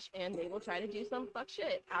trash and they will try to do some fuck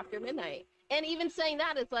shit after midnight. And even saying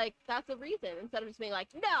that is like, that's a reason instead of just being like,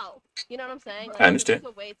 no, you know what I'm saying? Like, I understand.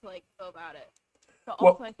 There's a way to like go about it. But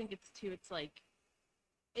also I think it's like,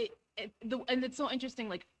 and it's so interesting,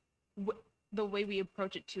 like the way we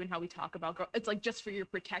approach it too and how we talk about it's like just for your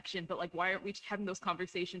protection, but like why aren't we having those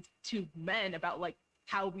conversations to men about like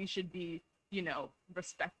how we should be,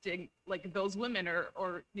 respecting like those women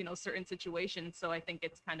or certain situations. So I think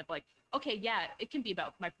it's kind of like, okay, yeah, it can be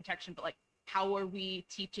about my protection, but like how are we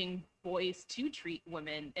teaching boys to treat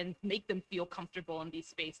women and make them feel comfortable in these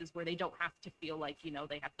spaces where they don't have to feel like,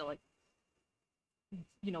 they have to like,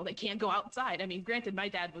 they can't go outside. I mean, granted, my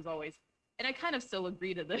dad was always, and I kind of still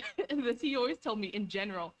agree to this. He always told me in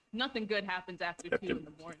general, nothing good happens after 2 in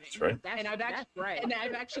the morning. That's right. And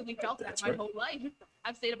I've actually felt that my whole life.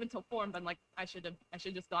 I've stayed up until 4 and been like, I should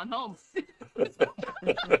just gone home.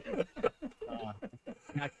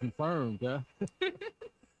 Not confirmed, huh?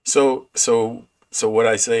 So what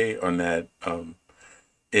I say on that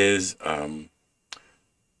is,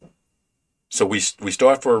 so we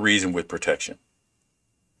start for a reason with protection.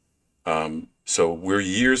 So we're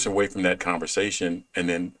years away from that conversation, and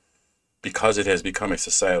then because it has become a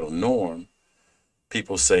societal norm,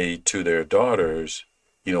 people say to their daughters,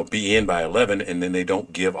 be in by 11, and then they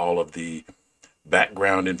don't give all of the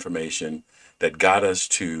background information that got us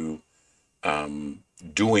to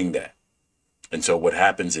doing that. And so what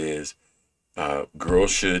happens is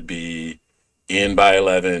girls should be in by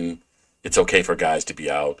 11. It's okay for guys to be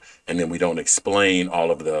out. And then we don't explain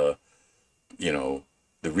all of the,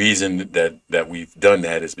 the reason that we've done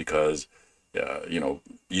that is because,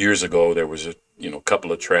 years ago there was a,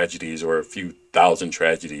 couple of tragedies or a few thousand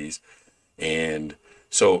tragedies. And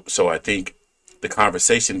so I think the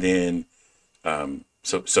conversation then,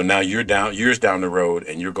 so now years down the road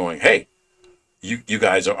and you're going, hey, you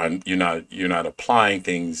guys you're not applying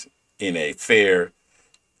things in a fair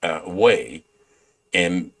way,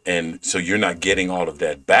 and so you're not getting all of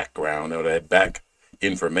that background or that back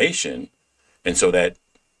information, and so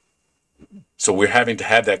we're having to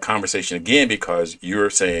have that conversation again because you're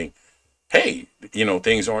saying, hey,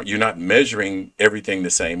 things aren't, you're not measuring everything the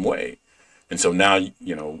same way, and so now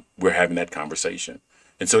we're having that conversation,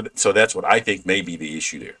 and so that's what I think may be the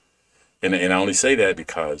issue there, and I only say that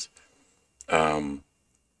because.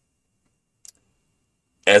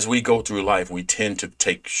 As we go through life, we tend to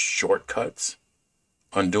take shortcuts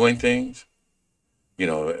on doing things.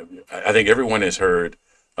 I think everyone has heard,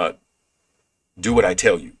 do what I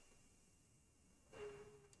tell you.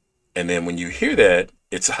 And then when you hear that,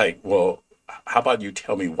 it's like, well, how about you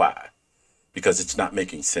tell me why? Because it's not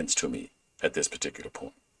making sense to me at this particular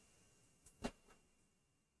point.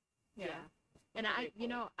 Yeah. And I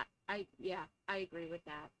agree with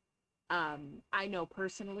that. I know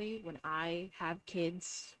personally when I have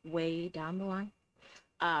kids way down the line,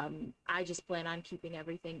 I just plan on keeping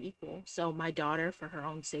everything equal. So my daughter, for her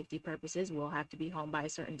own safety purposes, will have to be home by a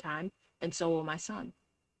certain time, and so will my son.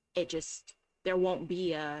 There won't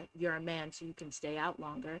be you're a man so you can stay out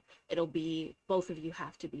longer. It'll be both of you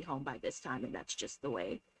have to be home by this time, and that's just the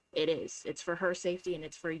way it is. It's for her safety, and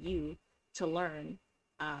it's for you to learn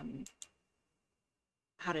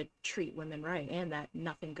how to treat women right, and that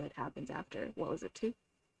nothing good happens after, what was it, 2?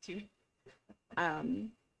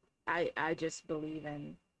 I just believe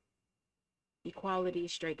in equality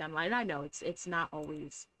straight down the line. I know it's not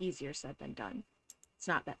always easier said than done. It's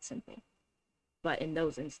not that simple. But in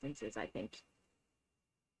those instances, I think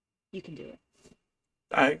you can do it.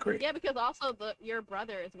 I agree. Yeah, because also your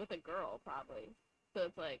brother is with a girl probably. So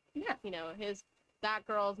it's like, that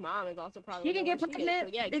girl's mom is also probably. She can get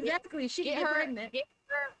pregnant. So exactly. She can get pregnant. Get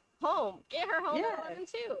her home. Get her home at 11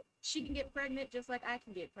 too. She can get pregnant just like I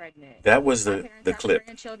can get pregnant. That was the clip.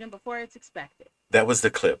 Grandchildren before it's expected. That was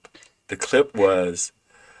the clip. The clip was,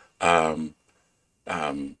 so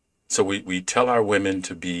we tell our women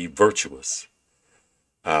to be virtuous,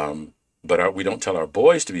 but we don't tell our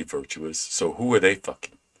boys to be virtuous. So who are they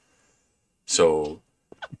fucking? So,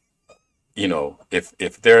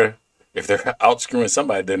 if they're out screwing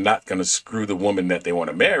somebody, they're not going to screw the woman that they want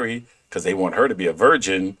to marry because they want her to be a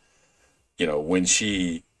virgin, when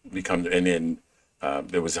she becomes, and then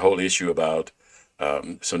there was a whole issue about,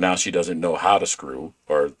 so now she doesn't know how to screw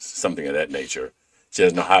or something of that nature. She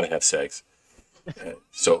doesn't know how to have sex.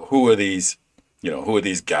 So who are these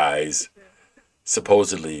guys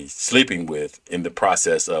supposedly sleeping with in the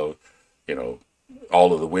process of,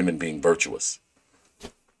 all of the women being virtuous?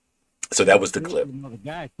 So that was the clip. Another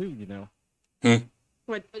guy too,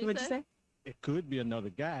 What'd you say? It could be another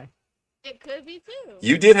guy. It could be too.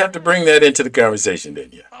 You did have to bring that into the conversation,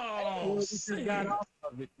 didn't you? Oh, got off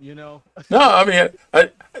of it, No, I mean,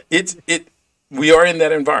 we are in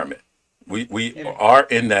that environment. We are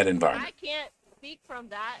in that environment. I can't speak from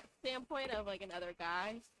that standpoint of like another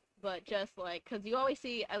guy, but just like, because you always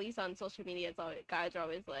see, at least on social media, it's always, guys are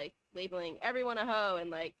always like labeling everyone a hoe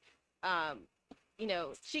and like,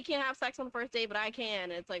 she can't have sex on the first date, but I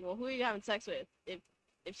can. And it's like, well, who are you having sex with?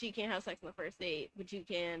 If she can't have sex on the first date, but you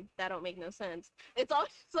can, that don't make no sense. It's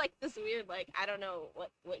always like this weird, like, I don't know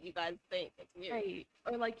what you guys think. It's weird. Right.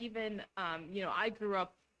 Or like even, I grew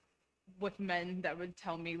up with men that would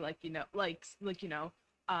tell me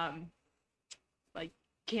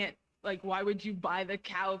can't, like, why would you buy the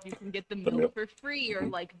cow if you can get the milk for free? Or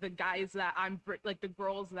like the guys that the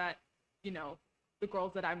girls that you know, the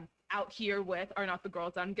girls that I'm out here with are not the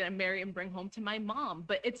girls that I'm gonna marry and bring home to my mom.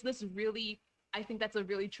 But it's this really, I think that's a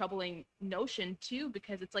really troubling notion too,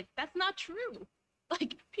 because it's like, that's not true.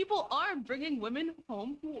 Like, people are bringing women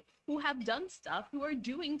home who have done stuff, who are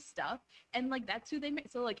doing stuff, and like that's who they make.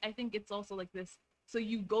 So like, I think it's also like this. So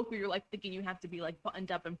you go through your life thinking you have to be like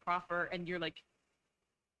buttoned up and proper, and you're like,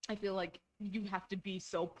 I feel like you have to be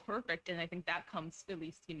so perfect, and I think that comes, at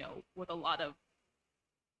least, you know, with a lot of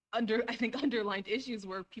underlined issues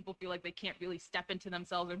where people feel like they can't really step into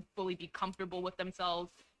themselves and fully be comfortable with themselves.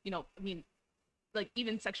 You know, I mean, like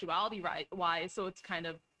even sexuality wise. So it's kind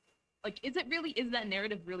of like, is that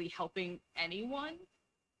narrative really helping anyone?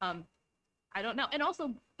 I don't know. And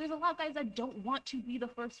also, there's a lot of guys that don't want to be the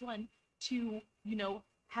first one to, you know,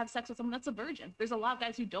 have sex with someone that's a virgin. There's a lot of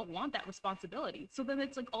guys who don't want that responsibility. So then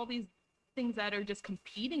it's like all these things that are just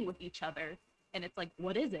competing with each other. And it's like,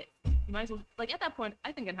 what is it? You might as well, like, at that point,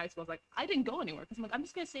 I think in high school, I was like, I didn't go anywhere because I'm like, I'm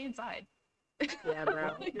just going to stay inside. Yeah,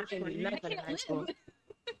 bro.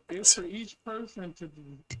 It's for each person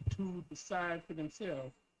to decide for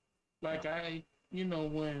themselves. Like you know,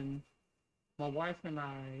 when my wife and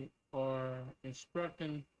I are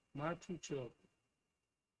instructing my two children,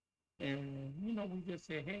 and, you know, we just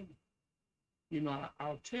say, hey, you know,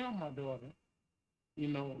 I'll tell my daughter, you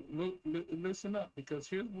know, listen up, because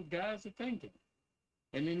here's what guys are thinking.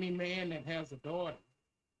 And any man that has a daughter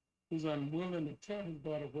who's unwilling to tell his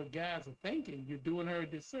daughter what guys are thinking, you're doing her a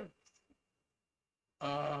disservice.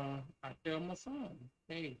 I tell my son,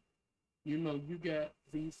 hey, you know, you got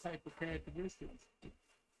these type of characteristics.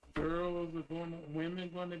 Women are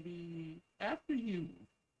going to be after you.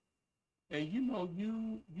 And, you know,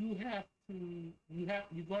 you're going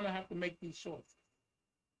to have to make these choices.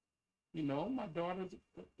 You know, my daughter's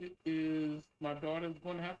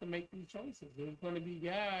going to have to make these choices. There's going to be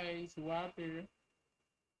guys who out there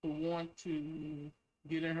who want to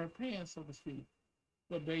get in her pants, so to speak.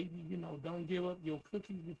 But baby, you know, don't give up your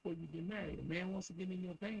cookies before you get married. A man wants to get in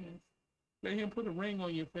your pants. Let him put a ring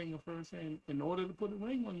on your finger first, and in order to put a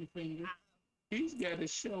ring on your finger, he's got to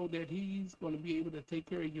show that he's going to be able to take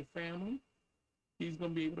care of your family. He's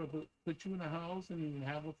going to be able to put you in a house and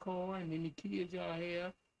have a car and any kids y'all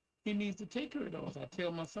have. He needs to take care of those. I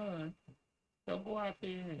tell my son, don't go out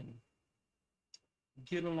there and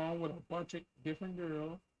get along with a bunch of different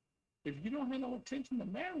girls. If you don't have no intention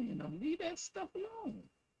of marrying them, leave that stuff alone.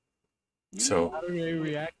 So how do they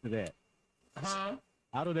react to that? Huh?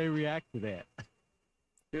 How do they react to that?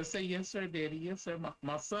 They'll say, yes, sir, daddy. Yes, sir.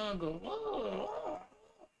 My son goes, oh.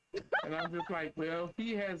 And I'm just like, well,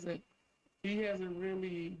 he hasn't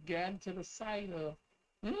really gotten to the side of,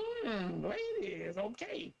 ladies,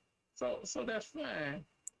 okay. So that's fine.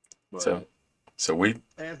 But so we,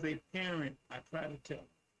 as a parent, I try to tell them.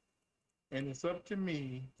 And it's up to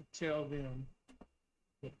me to tell them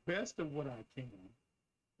the best of what I can,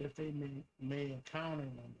 if they may encounter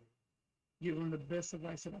one day. Give them the best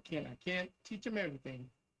advice that I can. I can't teach them everything.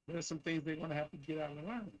 There's some things they're going to have to get out and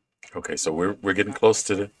learn. Okay, so we're getting close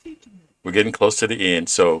to the end.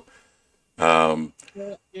 So, yeah,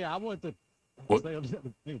 I want to say a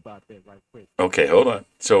little thing about that right quick. Okay, hold on.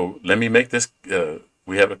 So let me make this.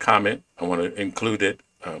 We have a comment. I want to include it.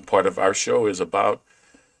 Part of our show is about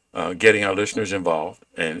getting our listeners involved,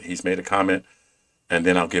 and he's made a comment, and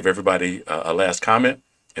then I'll give everybody a last comment,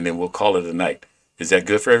 and then we'll call it a night. Is that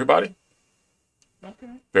good for everybody?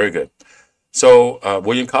 Okay. Very good. So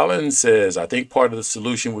William Collins says, I think part of the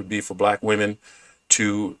solution would be for black women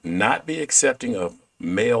to not be accepting of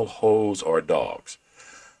male hoes or dogs.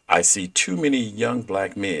 I see too many young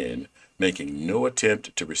black men making no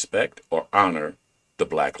attempt to respect or honor the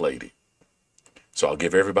black lady. So I'll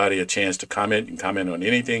give everybody a chance to comment. You can comment on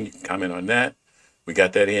anything. You can comment on that. We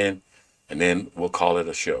got that in, and then we'll call it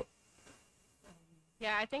a show.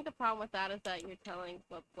 Yeah, I think the problem with that is that you're telling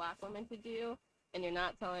what black women to do, and you're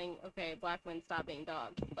not telling, okay, black women, stop being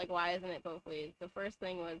dogs. Like, why isn't it both ways? The first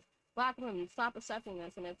thing was, black women, stop accepting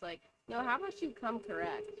this. And it's like, no, how about you come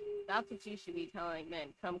correct? That's what you should be telling men,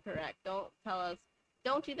 come correct. Don't tell us,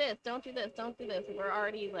 don't do this, don't do this, don't do this. We're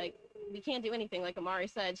already, like, we can't do anything. Like Amari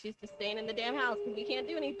said, she's just staying in the damn house because we can't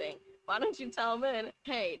do anything. Why don't you tell men,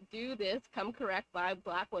 hey, do this, come correct by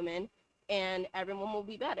black women, and everyone will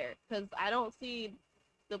be better? Because I don't see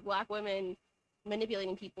the black women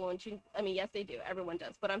manipulating people and choosing, I mean, yes, they do. Everyone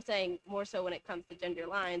does. But I'm saying more so when it comes to gender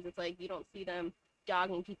lines, it's like you don't see them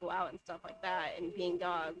dogging people out and stuff like that and being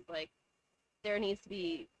dogs. Like, there needs to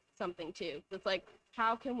be something too. It's like,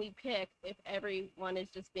 how can we pick if everyone is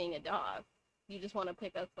just being a dog? You just want to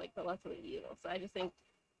pick us like the lesser of the evil. So I just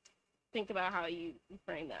think about how you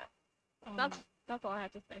frame that. That's all I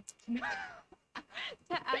have to say.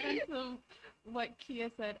 To add on to what Kia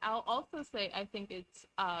said, I'll also say I think it's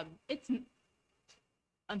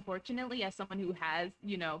unfortunately, as someone who has,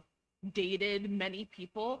 dated many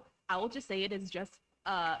people, I will just say it is just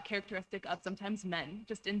a characteristic of sometimes men,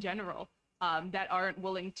 just in general, that aren't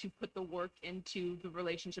willing to put the work into the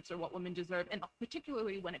relationships or what women deserve. And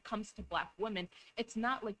particularly when it comes to Black women, it's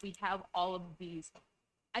not like we have all of these.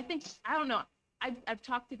 I don't know. I've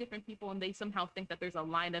talked to different people and they somehow think that there's a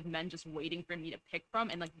line of men just waiting for me to pick from.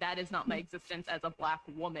 And like, that is not my existence as a Black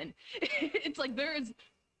woman. It's like, there is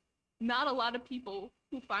not a lot of people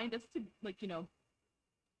who find us to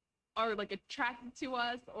are like attracted to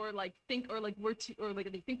us or like think, or like we're too, or like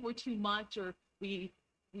they think we're too much, or we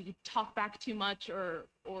talk back too much, or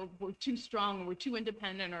we're too strong, or we're too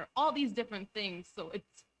independent, or all these different things. So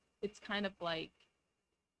it's kind of like,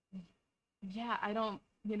 yeah, I don't,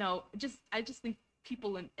 I just think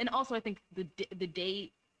people, and also I think the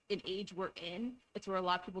day and age we're in, it's where a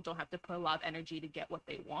lot of people don't have to put a lot of energy to get what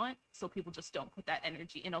they want. So people just don't put that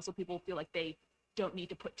energy. And also people feel like they don't need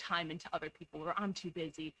to put time into other people, or I'm too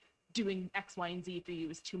busy doing X, Y, and Z for you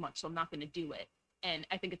is too much, so I'm not going to do it. And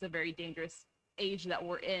I think it's a very dangerous age that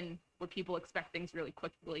we're in, where people expect things really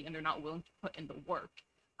quickly and they're not willing to put in the work.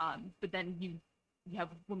 But then you have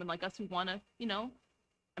women like us who want to,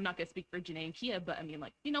 I'm not going to speak for Janae and Kia, but I mean,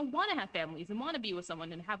 like, want to have families and want to be with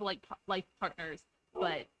someone and have like life partners,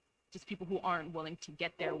 but just people who aren't willing to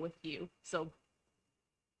get there with you. So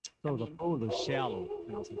the pool is shallow.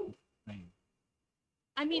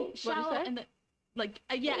 I mean, shallow, and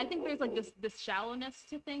I think there's like this shallowness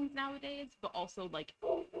to things nowadays, but also like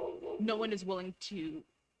no one is willing to.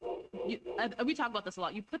 We talk about this a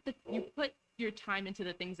lot. You put your time into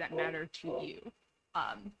the things that matter to you,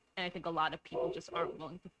 and I think a lot of people just aren't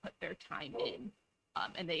willing to put their time in,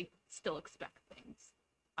 and they still expect things.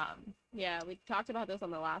 Yeah, we talked about this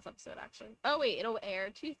on the last episode, actually. Oh wait, it'll air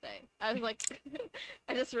Tuesday. I was like,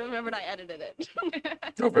 I just remembered I edited it.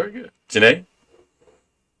 Oh, very good. Janae?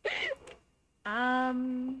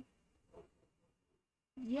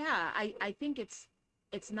 Yeah, I think it's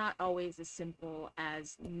not always as simple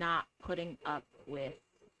as not putting up with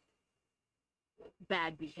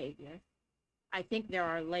bad behavior. I think there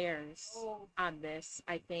are layers on this.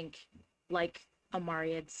 I think, like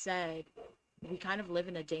Amari had said, we kind of live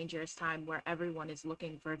in a dangerous time where everyone is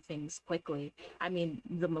looking for things quickly. I mean,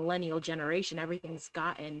 the millennial generation,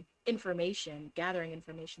 gathering information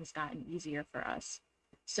has gotten easier for us.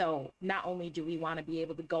 So not only do we want to be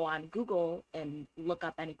able to go on Google and look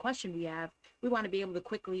up any question we have, we want to be able to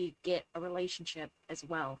quickly get a relationship as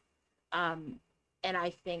well. And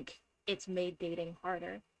I think it's made dating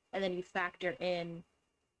harder. And then you factor in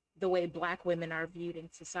the way Black women are viewed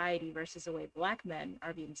in society versus the way Black men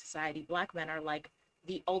are viewed in society. Black men are like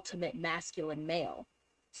the ultimate masculine male.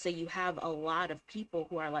 So you have a lot of people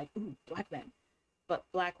who are like, ooh, Black men. But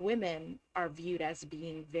Black women are viewed as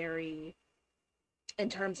being very, in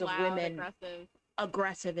terms of loud, women,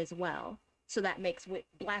 aggressive as well. So that makes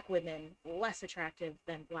Black women less attractive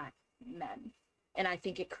than Black men. And I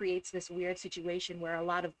think it creates this weird situation where a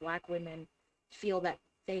lot of Black women feel that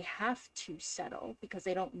they have to settle because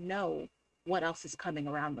they don't know what else is coming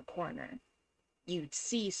around the corner. You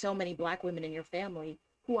see so many Black women in your family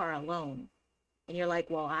who are alone. And you're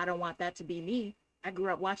like, well, I don't want that to be me. I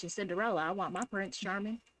grew up watching Cinderella. I want my Prince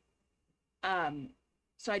Charming.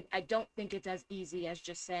 So I don't think it's as easy as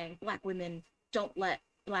just saying Black women don't let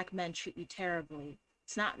Black men treat you terribly.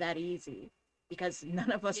 It's not that easy because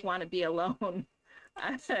none of us want to be alone.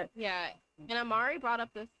 Yeah, and Amari brought up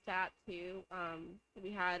this stat too.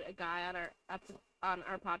 We had a guy on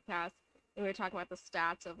our podcast, and we were talking about the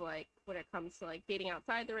stats of like when it comes to like dating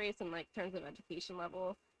outside the race and like terms of education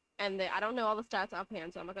level. And I don't know all the stats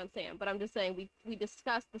offhand, so I'm not gonna say them. But I'm just saying we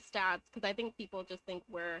discussed the stats because I think people just think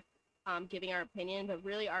we're giving our opinion, but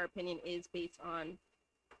really our opinion is based on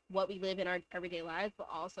what we live in our everyday lives. But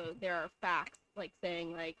also there are facts like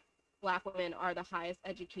saying like Black women are the highest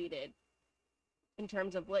educated in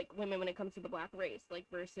terms of like women when it comes to the Black race, like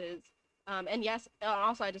versus and yes,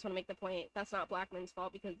 also I just want to make the point that's not Black men's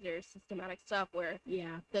fault because there's systematic stuff where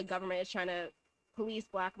the government is trying to police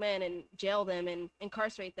Black men and jail them and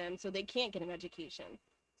incarcerate them so they can't get an education.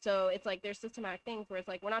 So it's like there's systematic things where it's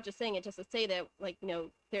like we're not just saying it just to say that like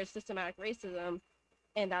there's systematic racism,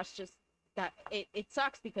 and that's just that it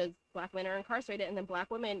sucks because Black men are incarcerated, and then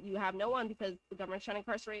Black women you have no one because the government's trying to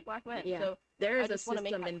incarcerate Black men. Yeah. So there is a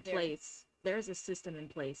system in place. There's a system in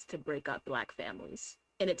place to break up Black families,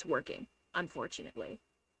 and it's working, unfortunately.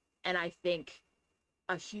 And I think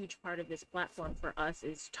a huge part of this platform for us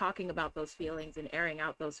is talking about those feelings and airing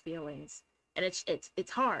out those feelings. And it's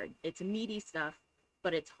hard. It's meaty stuff,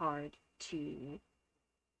 but it's hard to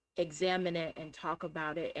examine it and talk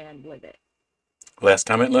about it and live it. Last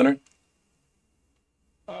comment, Leonard?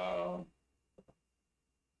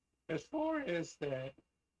 As far as that,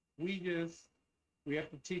 we have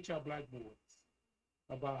to teach our Black boys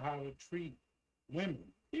about how to treat women,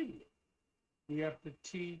 period. We have to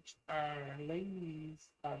teach our ladies,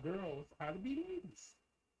 our girls, how to be ladies.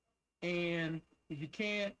 And you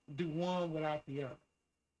can't do one without the other.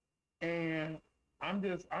 And I'm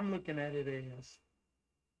looking at it as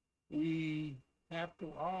we have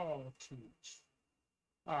to all teach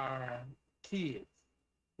our kids.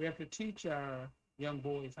 We have to teach our young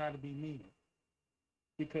boys how to be men.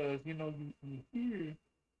 Because, you hear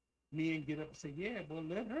men get up and say, yeah, well,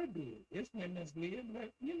 let her do it. It's women's live.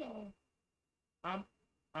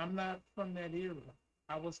 I'm not from that era.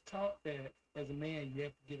 I was taught that as a man, you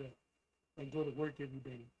have to get up and go to work every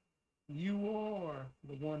day. You are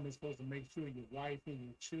the one that's supposed to make sure your wife and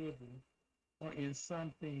your children are in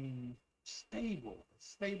something stable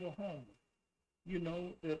home.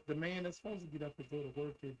 The man is supposed to get up and go to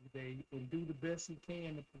work every day and do the best he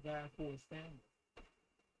can to provide for his family.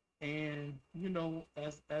 And,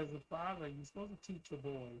 as a father, you're supposed to teach your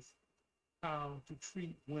boys how to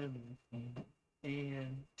treat women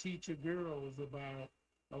and teach your girls about,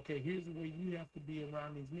 okay, here's the way you have to be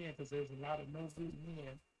around these men, because there's a lot of no good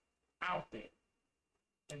men out there.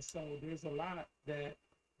 And so there's a lot that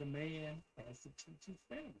the man has to teach his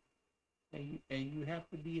family. And you have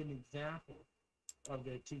to be an example of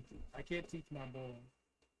their teaching. I can't teach my boys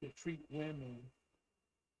to treat women,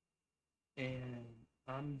 and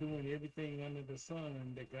I'm doing everything under the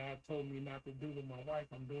sun that God told me not to do to my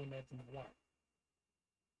wife. I'm doing that to my wife.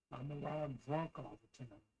 I'm around drunk all the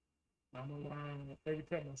time. I'm around, every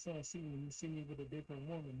time my son sees me, he see me with a different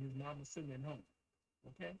woman. His mama sitting at home.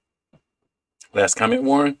 Okay? Last comment,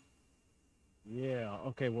 Warren? Yeah,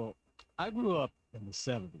 okay, well, I grew up in the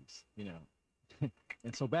 70s,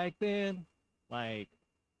 and so back then, like,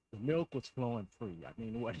 the milk was flowing free. I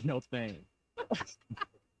mean, it wasn't no thing.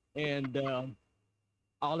 And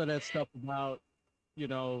all of that stuff about,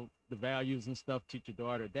 the values and stuff, teach your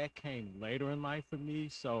daughter, that came later in life for me.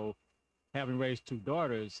 So having raised two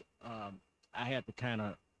daughters, I had to kind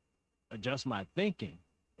of adjust my thinking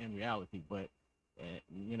in reality. But, it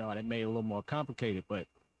made it a little more complicated. But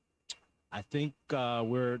I think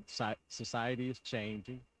society is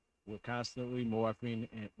changing. We're constantly morphing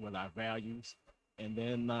with our values. And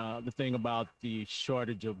then the thing about the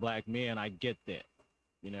shortage of Black men, I get that,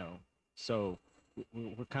 So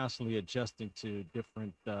we're constantly adjusting to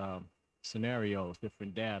different scenarios,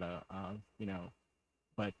 different data,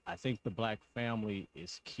 But I think the Black family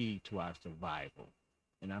is key to our survival.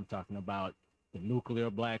 And I'm talking about the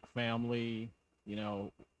nuclear Black family,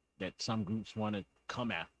 that some groups want to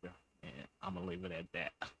come after. And I'm going to leave it at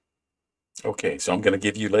that. Okay, so I'm going to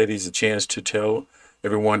give you ladies a chance to tell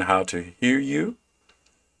everyone how to hear you,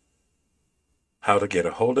 how to get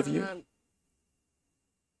a hold of you.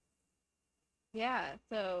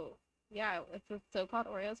 It's the So-Called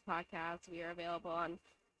Oreos podcast. We are available on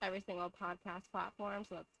every single podcast platform.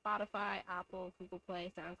 So that's Spotify, Apple, Google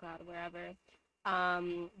Play, SoundCloud, wherever.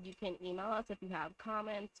 You can email us if you have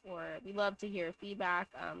comments, or we love to hear feedback.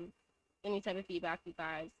 Any type of feedback, you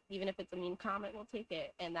guys, even if it's a mean comment, we'll take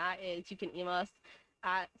it. And that is, you can email us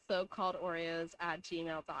at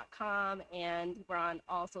socalledoreos@gmail.com. And we're on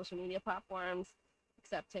all social media platforms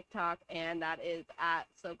except TikTok, and that is at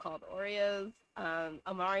So-Called Oreos.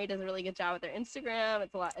 Amari does a really good job with their Instagram.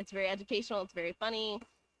 It's very educational, it's very funny.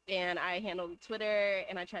 And I handle Twitter,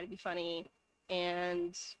 and I try to be funny.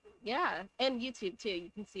 And and YouTube too.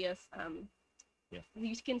 You can see us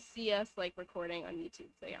you can see us like recording on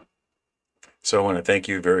YouTube. So yeah. So I want to thank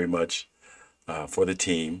you very much for the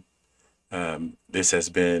team. This has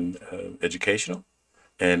been educational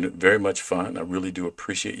and very much fun. I really do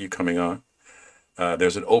appreciate you coming on.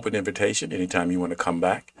 There's an open invitation anytime you want to come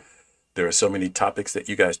back. There are so many topics that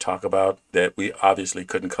you guys talk about that we obviously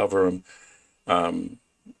couldn't cover them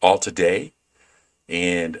all today.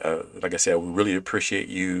 And like I said, we really appreciate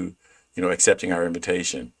you, accepting our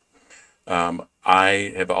invitation.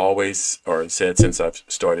 I have always, or said since I've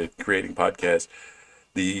started creating podcasts,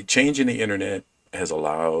 the change in the internet has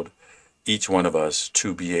allowed each one of us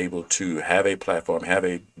to be able to have a platform, have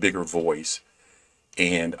a bigger voice.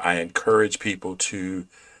 And I encourage people to,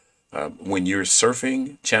 when you're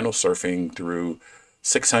channel surfing through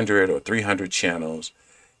 600 or 300 channels,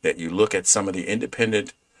 that you look at some of the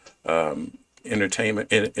independent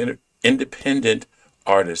independent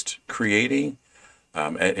artists creating.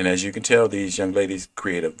 And as you can tell, these young ladies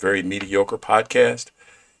create a very mediocre podcast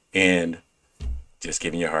and just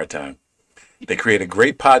giving you a hard time. They create a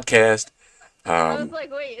great podcast. I was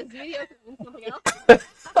like, wait, is mediocre something else?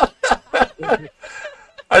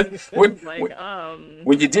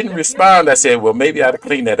 When you didn't respond, I said, well, maybe I ought to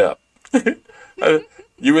clean that up.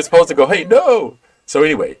 You were supposed to go, hey, no. So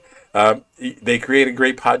anyway, they create a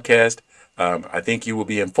great podcast. I think you will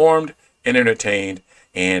be informed and entertained.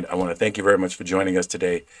 And I want to thank you very much for joining us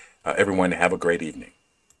today. Everyone, have a great evening.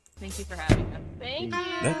 Thank you for having us. Thank you.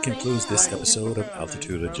 That concludes this episode of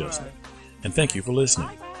Altitude Adjustment. And thank you for listening.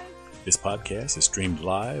 This podcast is streamed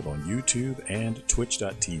live on YouTube and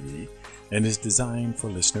Twitch.tv and is designed for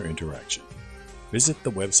listener interaction. Visit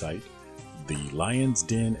the website,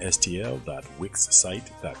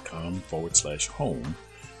 thelionsdenstl.wixsite.com/home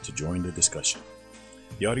to join the discussion.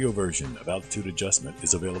 The audio version of Altitude Adjustment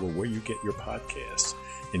is available where you get your podcasts,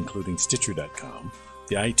 including Stitcher.com,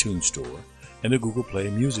 the iTunes Store, and the Google Play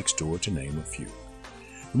Music Store, to name a few.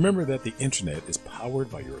 Remember that the internet is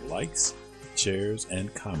powered by your likes, shares,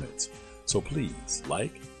 and comments. So please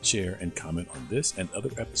like, share, and comment on this and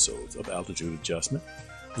other episodes of Altitude Adjustment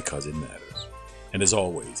because it matters. And as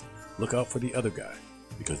always, look out for the other guy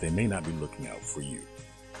because they may not be looking out for you.